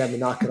like them and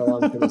not get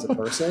along with them as a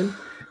person.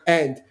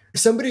 And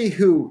somebody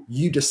who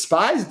you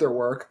despise their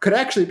work could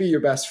actually be your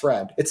best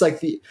friend. It's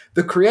like the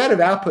creative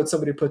output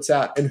somebody puts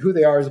out and who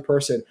they are as a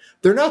person,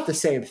 they're not the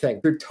same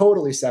thing. They're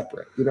totally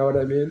separate. You know what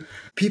I mean?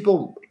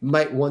 People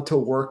might want to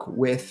work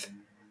with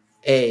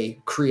a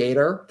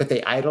creator that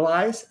they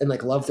idolize and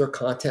like love their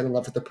content and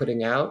love what they're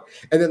putting out.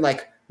 And then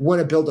like want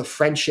to build a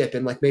friendship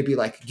and like maybe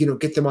like, you know,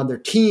 get them on their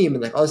team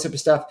and like all this type of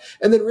stuff.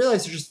 And then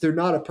realize they're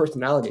not a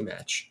personality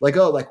match. Like,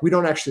 oh, like we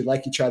don't actually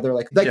like each other.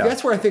 Like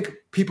that's where I think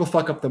people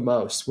fuck up the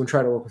most when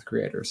trying to work with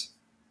creators.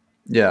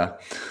 Yeah.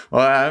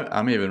 Well,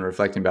 I'm even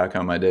reflecting back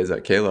on my days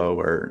at Kalo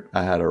where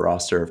I had a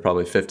roster of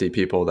probably 50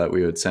 people that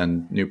we would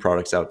send new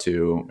products out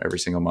to every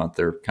single month.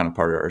 They're kind of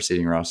part of our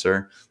seeding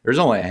roster. There's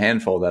only a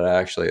handful that I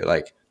actually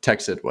like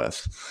texted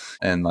with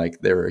and like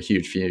they were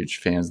huge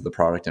fans of the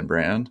product and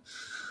brand.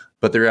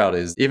 But the reality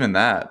is even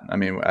that, I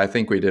mean, I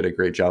think we did a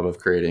great job of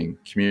creating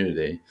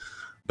community,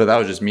 but that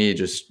was just me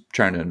just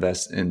trying to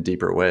invest in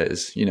deeper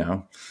ways, you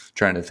know,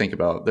 trying to think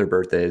about their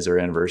birthdays or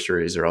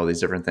anniversaries or all these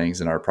different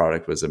things. And our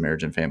product was a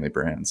marriage and family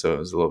brand. So it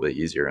was a little bit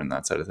easier in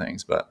that side of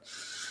things. But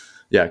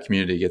yeah,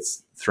 community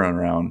gets thrown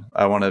around.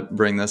 I want to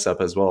bring this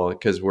up as well,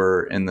 because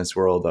we're in this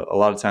world, a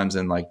lot of times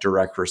in like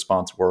direct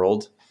response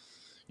world,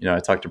 you know, I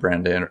talk to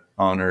brand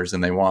owners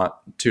and they want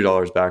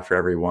 $2 back for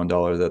every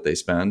 $1 that they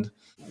spend.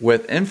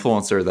 With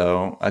influencer,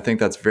 though, I think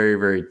that's very,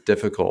 very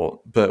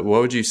difficult. But what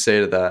would you say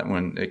to that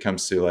when it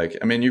comes to like,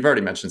 I mean, you've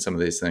already mentioned some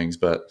of these things,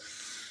 but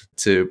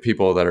to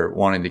people that are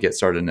wanting to get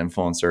started in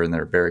influencer and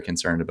they're very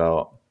concerned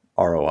about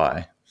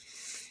ROI,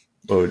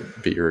 what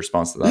would be your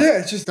response to that? Yeah,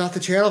 it's just not the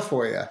channel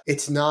for you.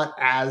 It's not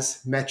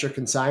as metric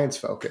and science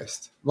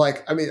focused.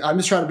 Like, I mean, I'm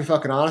just trying to be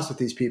fucking honest with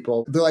these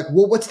people. They're like,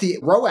 well, what's the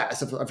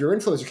ROAS of your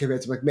influencer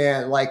campaigns? I'm like,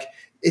 man, like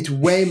it's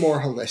way more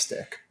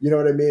holistic. You know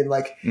what I mean?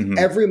 Like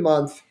every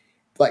month,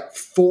 like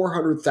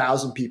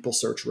 400,000 people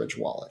search Ridge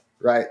Wallet,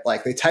 right?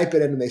 Like they type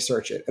it in and they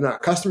search it. And our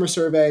customer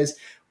surveys,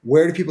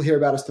 where do people hear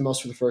about us the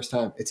most for the first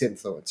time? It's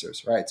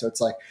influencers, right? So it's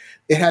like,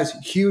 it has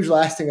huge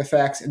lasting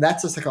effects. And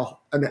that's just like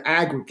an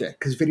aggregate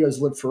because videos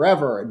live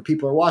forever and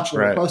people are watching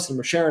them, or posting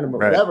them or sharing them or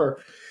whatever.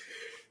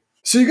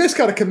 So you guys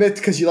got to commit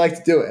because you like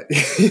to do it.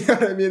 You know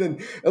what I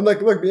mean? And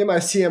like, look, me and my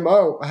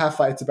CMO have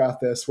fights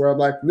about this where I'm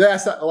like, nah,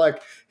 it's not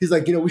like, he's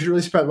like, you know, we should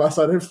really spend less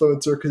on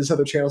influencer because this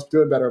other channel's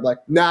doing better. I'm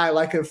like, nah, I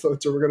like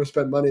influencer. We're going to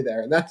spend money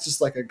there. And that's just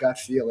like a gut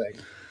feeling.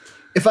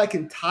 If I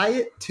can tie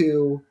it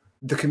to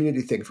the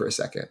community thing for a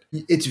second,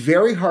 it's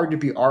very hard to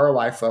be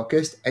ROI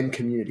focused and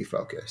community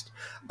focused.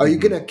 Are you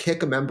going to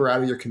kick a member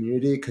out of your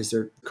community because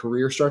their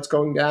career starts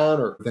going down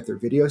or that their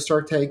videos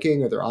start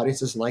tanking or their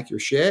audience doesn't like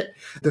your shit?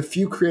 The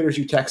few creators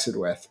you texted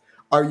with,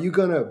 are you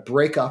going to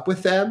break up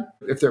with them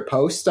if their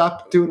posts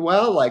stop doing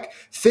well? Like,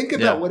 think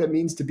about what it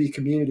means to be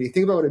community.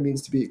 Think about what it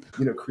means to be,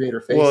 you know,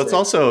 creator facing. Well, it's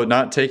also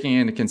not taking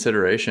into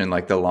consideration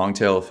like the long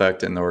tail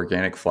effect and the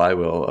organic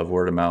flywheel of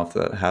word of mouth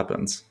that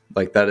happens.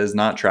 Like that is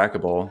not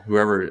trackable.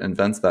 Whoever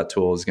invents that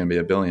tool is going to be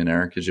a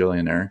billionaire,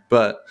 gajillionaire.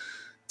 But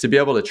to be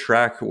able to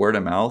track word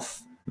of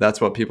mouth,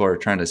 that's what people are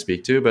trying to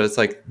speak to. But it's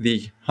like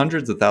the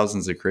hundreds of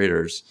thousands of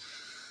creators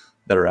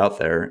that are out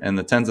there and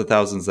the tens of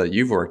thousands that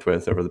you've worked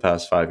with over the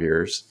past 5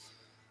 years.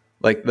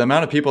 Like the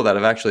amount of people that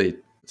have actually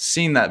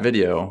seen that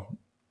video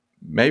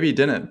maybe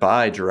didn't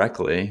buy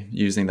directly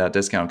using that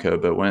discount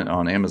code, but went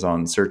on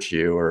Amazon, searched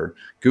you or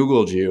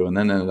Googled you, and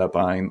then ended up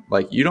buying,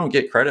 like, you don't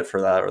get credit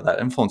for that, or that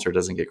influencer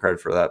doesn't get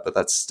credit for that, but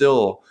that's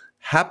still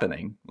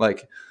happening.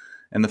 Like,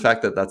 and the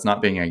fact that that's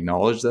not being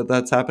acknowledged that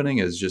that's happening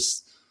is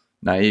just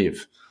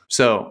naive.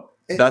 So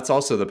that's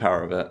also the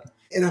power of it.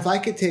 And if I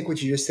could take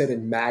what you just said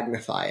and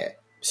magnify it.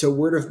 So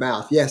word of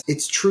mouth, yes,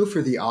 it's true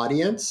for the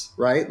audience,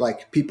 right?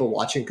 Like people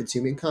watching,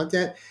 consuming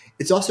content.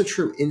 It's also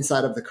true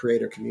inside of the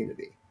creator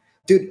community.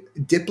 Dude,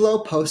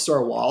 Diplo posts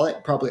our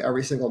wallet probably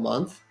every single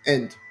month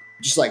and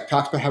just like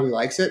talks about how he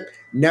likes it.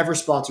 Never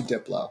sponsored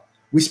Diplo.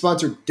 We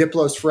sponsored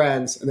Diplo's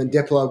friends, and then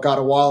Diplo got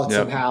a wallet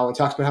somehow and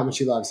talks about how much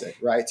he loves it,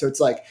 right? So it's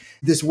like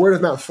this word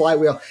of mouth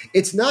flywheel.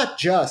 It's not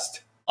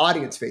just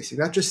audience facing,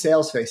 not just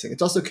sales facing.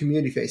 It's also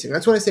community facing.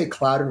 That's when I say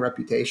cloud and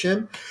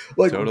reputation.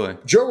 Like Totally.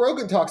 Joe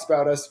Rogan talks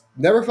about us.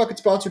 Never fucking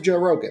sponsored Joe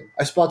Rogan.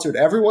 I sponsored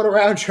everyone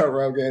around Joe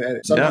Rogan,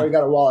 and somehow he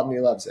got a wallet and he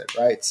loves it,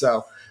 right?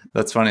 So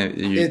that's funny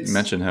you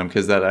mentioned him,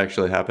 because that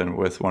actually happened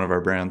with one of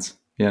our brands.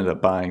 He ended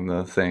up buying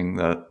the thing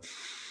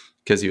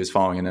because he was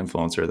following an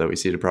influencer that we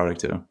seeded product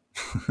to.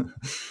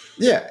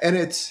 Yeah, and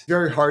it's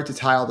very hard to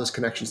tie all those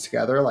connections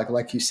together.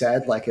 Like you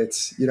said, like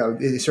it's,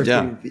 it starts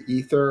getting the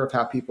ether of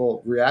how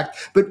people react.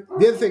 But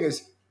the other thing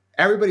is,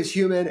 everybody's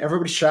human,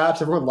 everybody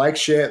shops, everyone likes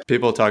shit.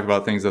 People talk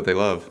about things that they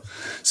love.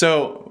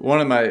 So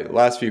one of my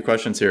last few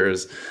questions here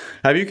is,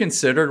 have you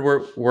considered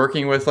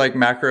working with like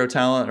macro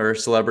talent or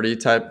celebrity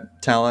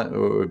type talent? It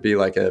would be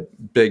like a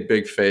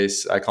big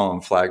face. I call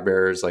them flag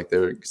bearers. Like they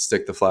would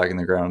stick the flag in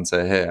the ground and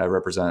say, hey, I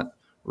represent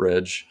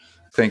Ridge.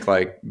 Think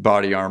like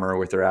Body Armor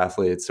with their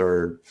athletes,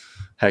 or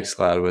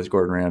HexCloud with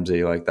Gordon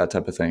Ramsay, like that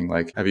type of thing.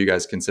 Like, have you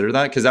guys considered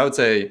that? Because I would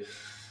say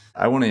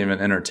I wouldn't even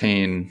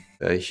entertain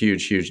a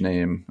huge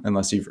name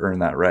unless you've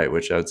earned that right,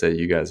 which I would say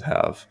you guys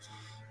have.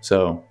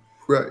 So,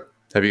 right.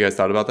 Have you guys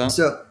thought about that?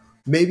 So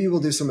maybe we'll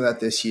do some of that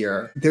this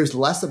year. There's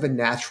less of a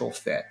natural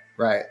fit,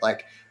 right?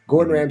 Like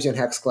Gordon Ramsay and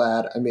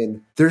HexCloud. I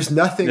mean, there's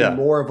nothing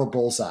more of a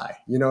bullseye.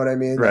 You know what I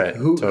mean? Right.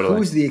 Like Totally.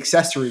 Who's the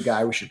accessory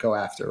guy we should go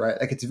after, right?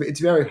 Like it's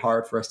very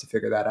hard for us to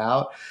figure that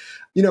out.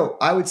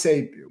 I would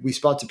say we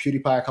sponsor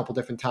PewDiePie a couple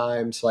different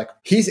times. Like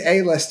he's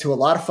A-list to a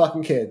lot of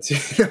fucking kids.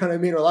 You know what I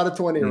mean? Or a lot of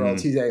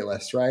 20-year-olds, he's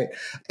A-list, right?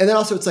 And then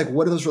also it's like,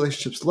 what do those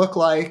relationships look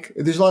like?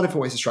 There's a lot of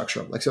different ways to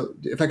structure them. Like, so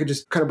if I could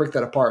just kind of break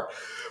that apart,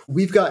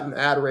 we've gotten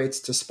ad rates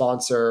to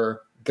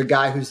sponsor the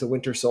guy who's the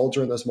Winter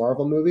Soldier in those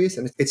Marvel movies.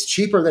 And it's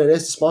cheaper than it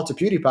is to sponsor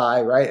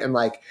PewDiePie, right? And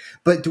like,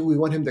 but do we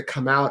want him to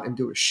come out and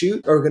do a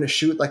shoot? Or we're going to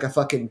shoot like a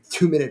fucking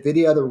 2-minute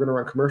video that we're going to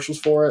run commercials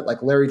for it,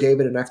 like Larry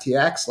David and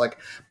FTX? Like,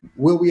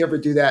 will we ever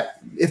do that?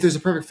 If there's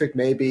a perfect fit,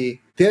 maybe.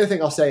 The other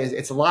thing I'll say is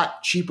it's a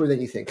lot cheaper than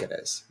you think it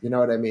is. You know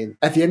what I mean?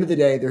 At the end of the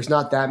day, there's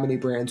not that many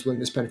brands willing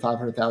to spend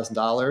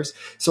 $500,000.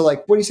 So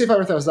like when you say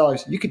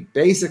 $500,000, you could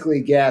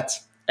basically get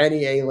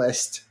any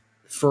A-list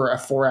for a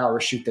 4-hour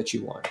shoot that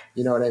you want.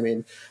 You know what I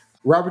mean?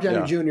 Robert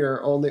Downey Jr.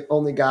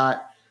 only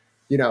got,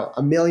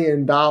 $1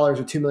 million or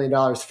 $2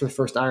 million for the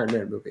first Iron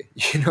Man movie.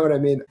 You know what I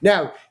mean?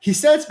 Now, he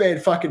since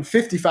made fucking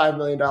 $55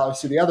 million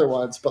to the other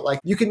ones, but like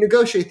you can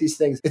negotiate these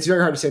things. It's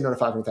very hard to say no to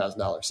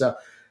 $500,000. So,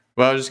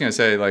 well, I was just going to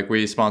say, like,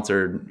 we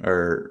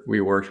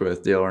worked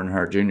with Dale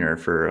Earnhardt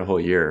Jr. for a whole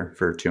year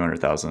for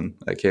 $200,000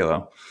 at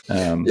Kalo.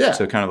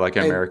 So kind of like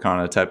an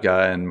Americana type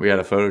guy. And we had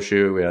a photo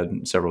shoot. We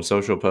had several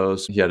social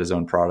posts. He had his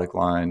own product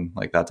line,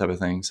 like that type of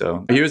thing.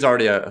 So he was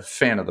already a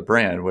fan of the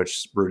brand,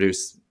 which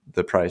reduced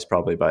the price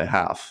probably by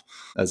half,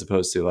 as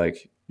opposed to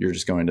like, you're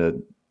just going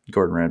to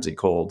Gordon Ramsay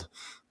cold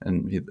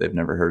and they've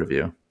never heard of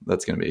you.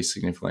 That's going to be a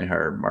significantly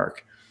higher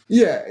mark.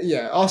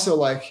 Yeah. Also,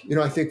 like,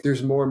 I think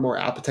there's more and more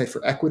appetite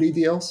for equity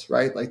deals,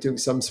 right? Like doing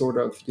some sort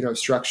of,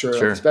 structure,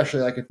 Sure.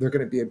 Especially like if they're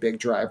going to be a big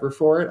driver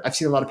for it. I've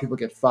seen a lot of people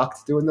get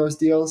fucked doing those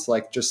deals,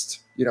 like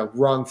just,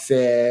 wrong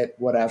fit,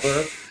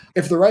 whatever.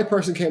 If the right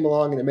person came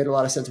along and it made a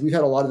lot of sense, we've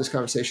had a lot of this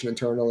conversation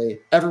internally.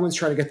 Everyone's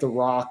trying to get The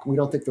Rock. We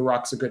don't think The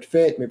Rock's a good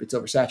fit. Maybe it's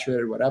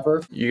oversaturated,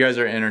 whatever. You guys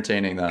are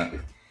entertaining that.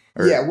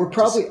 Yeah, we're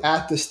probably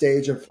at the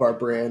stage of our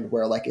brand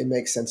where like it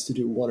makes sense to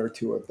do one or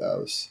two of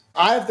those.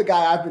 I have the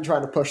guy I've been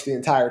trying to push the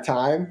entire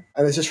time,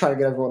 and it's just trying to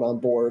get everyone on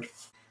board.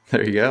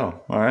 There you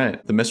go. All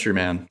right. The mystery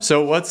man.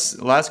 So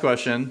last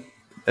question,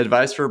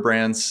 advice for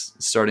brands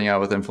starting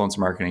out with influencer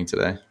marketing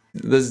today.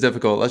 This is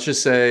difficult. Let's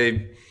just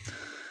say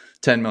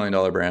 $10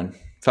 million brand,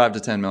 $5 to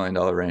 $10 million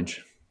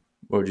range.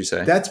 What would you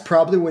say? That's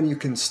probably when you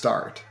can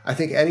start. I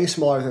think any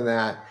smaller than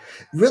that,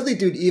 really,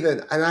 dude,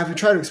 and I've been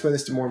trying to explain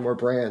this to more and more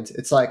brands.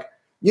 It's like,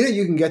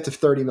 you can get to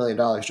 $30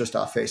 million just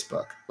off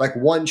Facebook, like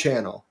one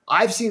channel.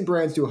 I've seen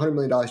brands do $100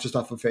 million just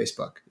off of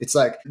Facebook. It's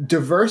like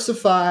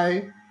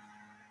diversify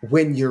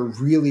when you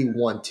really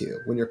want to,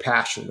 when you're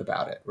passionate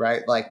about it,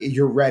 right? Like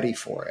you're ready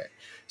for it.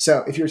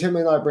 So if you're a $10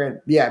 million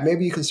brand,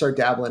 maybe you can start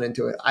dabbling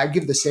into it. I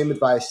give the same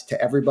advice to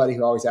everybody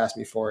who always asks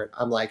me for it.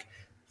 I'm like,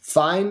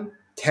 find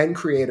 10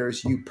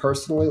 creators you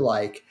personally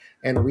like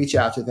and reach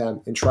out to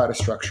them and try to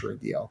structure a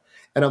deal.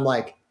 And I'm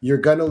like, you're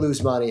going to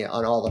lose money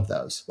on all of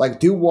those. Like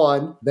do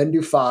 1, then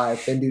do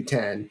 5, then do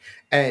 10.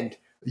 And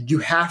you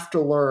have to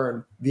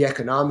learn the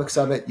economics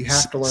of it. You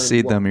have to learn.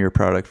 Seed them your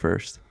product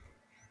first.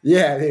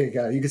 Yeah, there you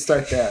go. You can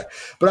start there.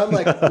 But I'm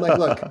like,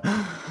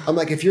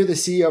 look, if you're the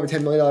CEO of a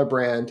 $10 million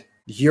brand,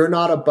 you're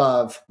not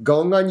above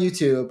going on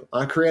YouTube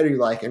on a creator you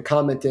like and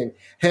commenting,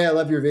 hey, I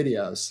love your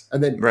videos.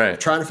 And then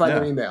trying to find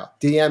their email,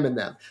 DMing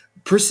them,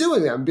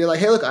 pursuing them, be like,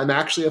 hey, look, I'm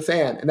actually a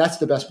fan. And that's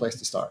the best place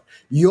to start.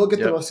 You'll get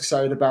the most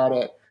excited about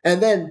it.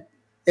 And then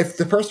if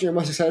the person you're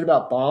most excited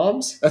about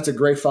bombs, that's a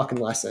great fucking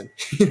lesson.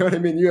 You know what I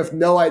mean? You have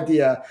no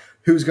idea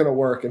who's going to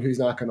work and who's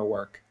not going to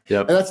work.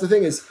 Yep. And that's the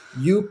thing is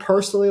you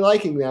personally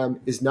liking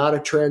them is not a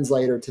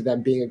translator to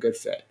them being a good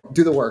fit.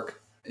 Do the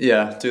work.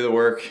 Yeah, do the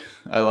work.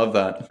 I love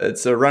that.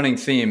 It's a running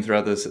theme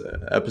throughout this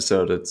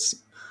episode. It's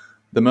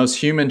the most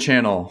human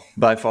channel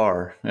by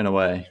far, in a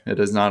way. It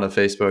is not a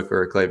Facebook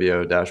or a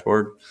Klaviyo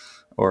dashboard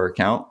or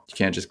account. You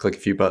can't just click a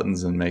few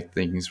buttons and make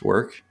things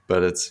work,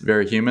 but it's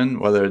very human,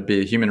 whether it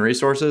be human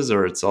resources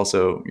or it's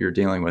also you're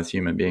dealing with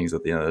human beings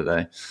at the end of the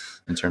day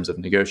in terms of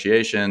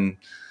negotiation,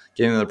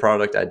 getting the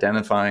product,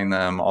 identifying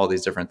them, all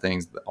these different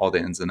things, all the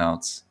ins and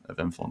outs of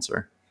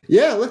influencer.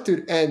 Yeah, look,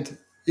 dude. And,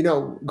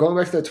 going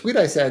back to that tweet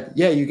I said,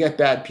 yeah, you get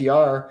bad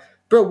PR.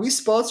 Bro, we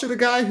sponsored a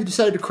guy who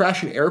decided to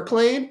crash an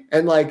airplane.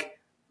 And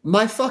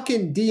my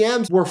fucking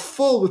DMs were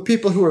full with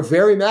people who were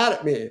very mad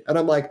at me. And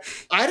I'm like,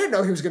 I didn't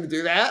know he was going to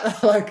do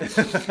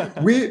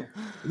that. we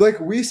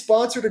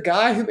sponsored a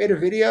guy who made a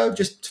video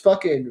just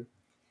fucking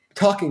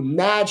talking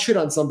mad shit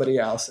on somebody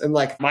else. And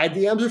my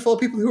DMs are full of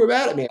people who are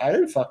mad at me. I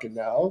didn't fucking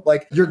know.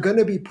 You're going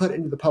to be put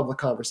into the public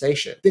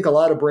conversation. I think a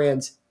lot of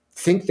brands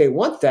think they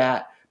want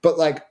that, but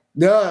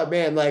no,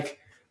 man,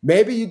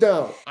 maybe you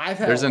don't. I've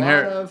had There's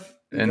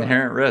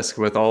inherent risk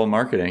with all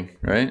marketing,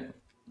 right?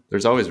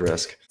 There's always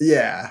risk.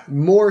 Yeah,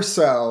 more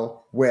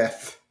so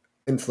with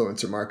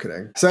influencer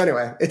marketing. So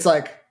anyway, it's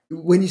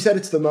when you said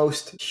it's the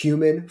most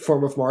human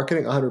form of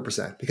marketing,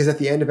 100%. Because at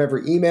the end of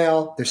every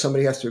email, there's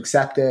somebody who has to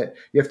accept it.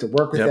 You have to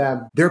work with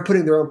them. They're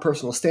putting their own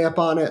personal stamp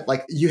on it.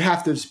 You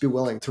have to just be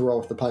willing to roll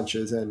with the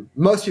punches. And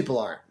most people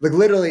aren't.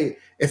 Literally,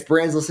 if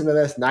brands listen to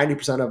this,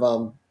 90% of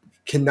them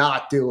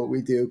cannot do what we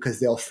do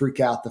because they'll freak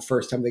out the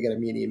first time they get a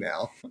mean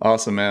email.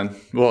 Awesome, man.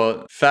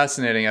 Well,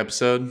 fascinating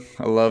episode.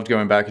 I loved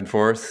going back and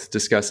forth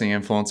discussing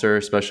influencer,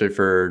 especially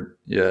for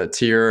a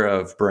tier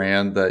of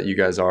brand that you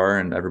guys are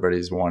and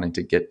everybody's wanting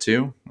to get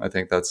to. I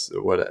think that's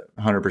what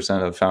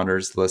 100% of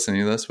founders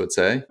listening to this would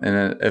say.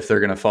 And if they're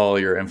going to follow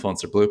your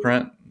influencer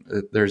blueprint,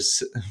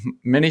 there's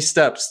many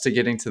steps to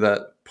getting to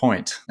that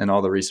point and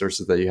all the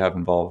resources that you have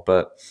involved.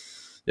 But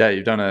yeah,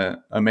 you've done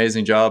an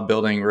amazing job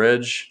building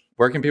Ridge.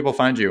 Where can people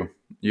find you?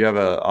 You have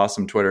an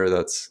awesome Twitter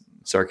that's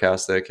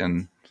sarcastic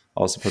and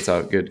also puts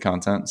out good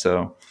content.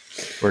 So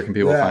where can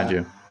people find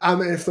you?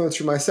 I'm an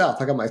influencer myself.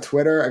 I got my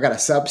Twitter. I got a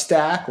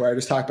Substack where I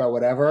just talk about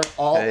whatever,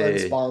 all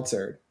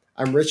unsponsored.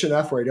 I'm rich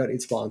enough where I don't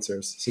need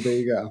sponsors. So there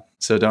you go.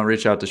 So don't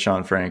reach out to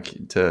Sean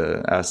Frank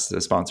to ask to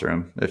sponsor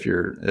him if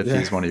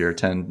he's one of your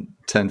 10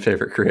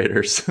 favorite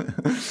creators.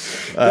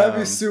 That'd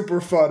be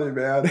super funny,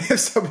 man. If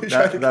somebody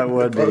tried to that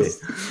would be.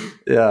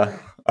 Yeah.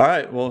 All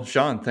right. Well,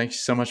 Sean, thank you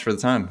so much for the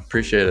time.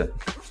 Appreciate it.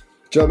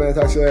 Joe, man.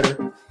 Talk to you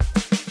later.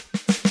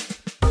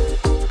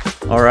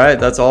 All right.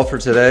 That's all for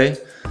today.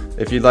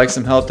 If you'd like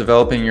some help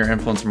developing your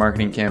influencer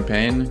marketing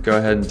campaign, go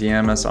ahead and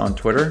DM us on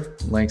Twitter.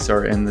 Links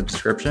are in the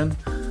description.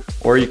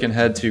 Or you can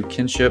head to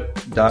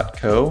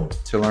kinship.co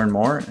to learn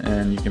more,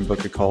 and you can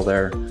book a call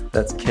there.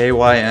 That's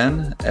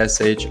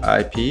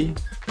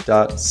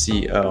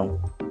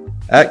KYNSHIP.co.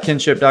 At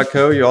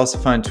kinship.co, you also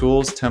find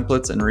tools,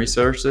 templates, and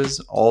resources,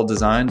 all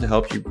designed to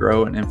help you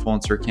grow an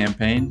influencer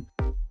campaign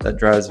that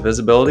drives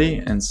visibility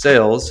and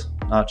sales,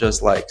 not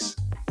just likes.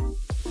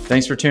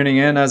 Thanks for tuning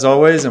in, as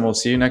always, and we'll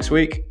see you next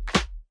week.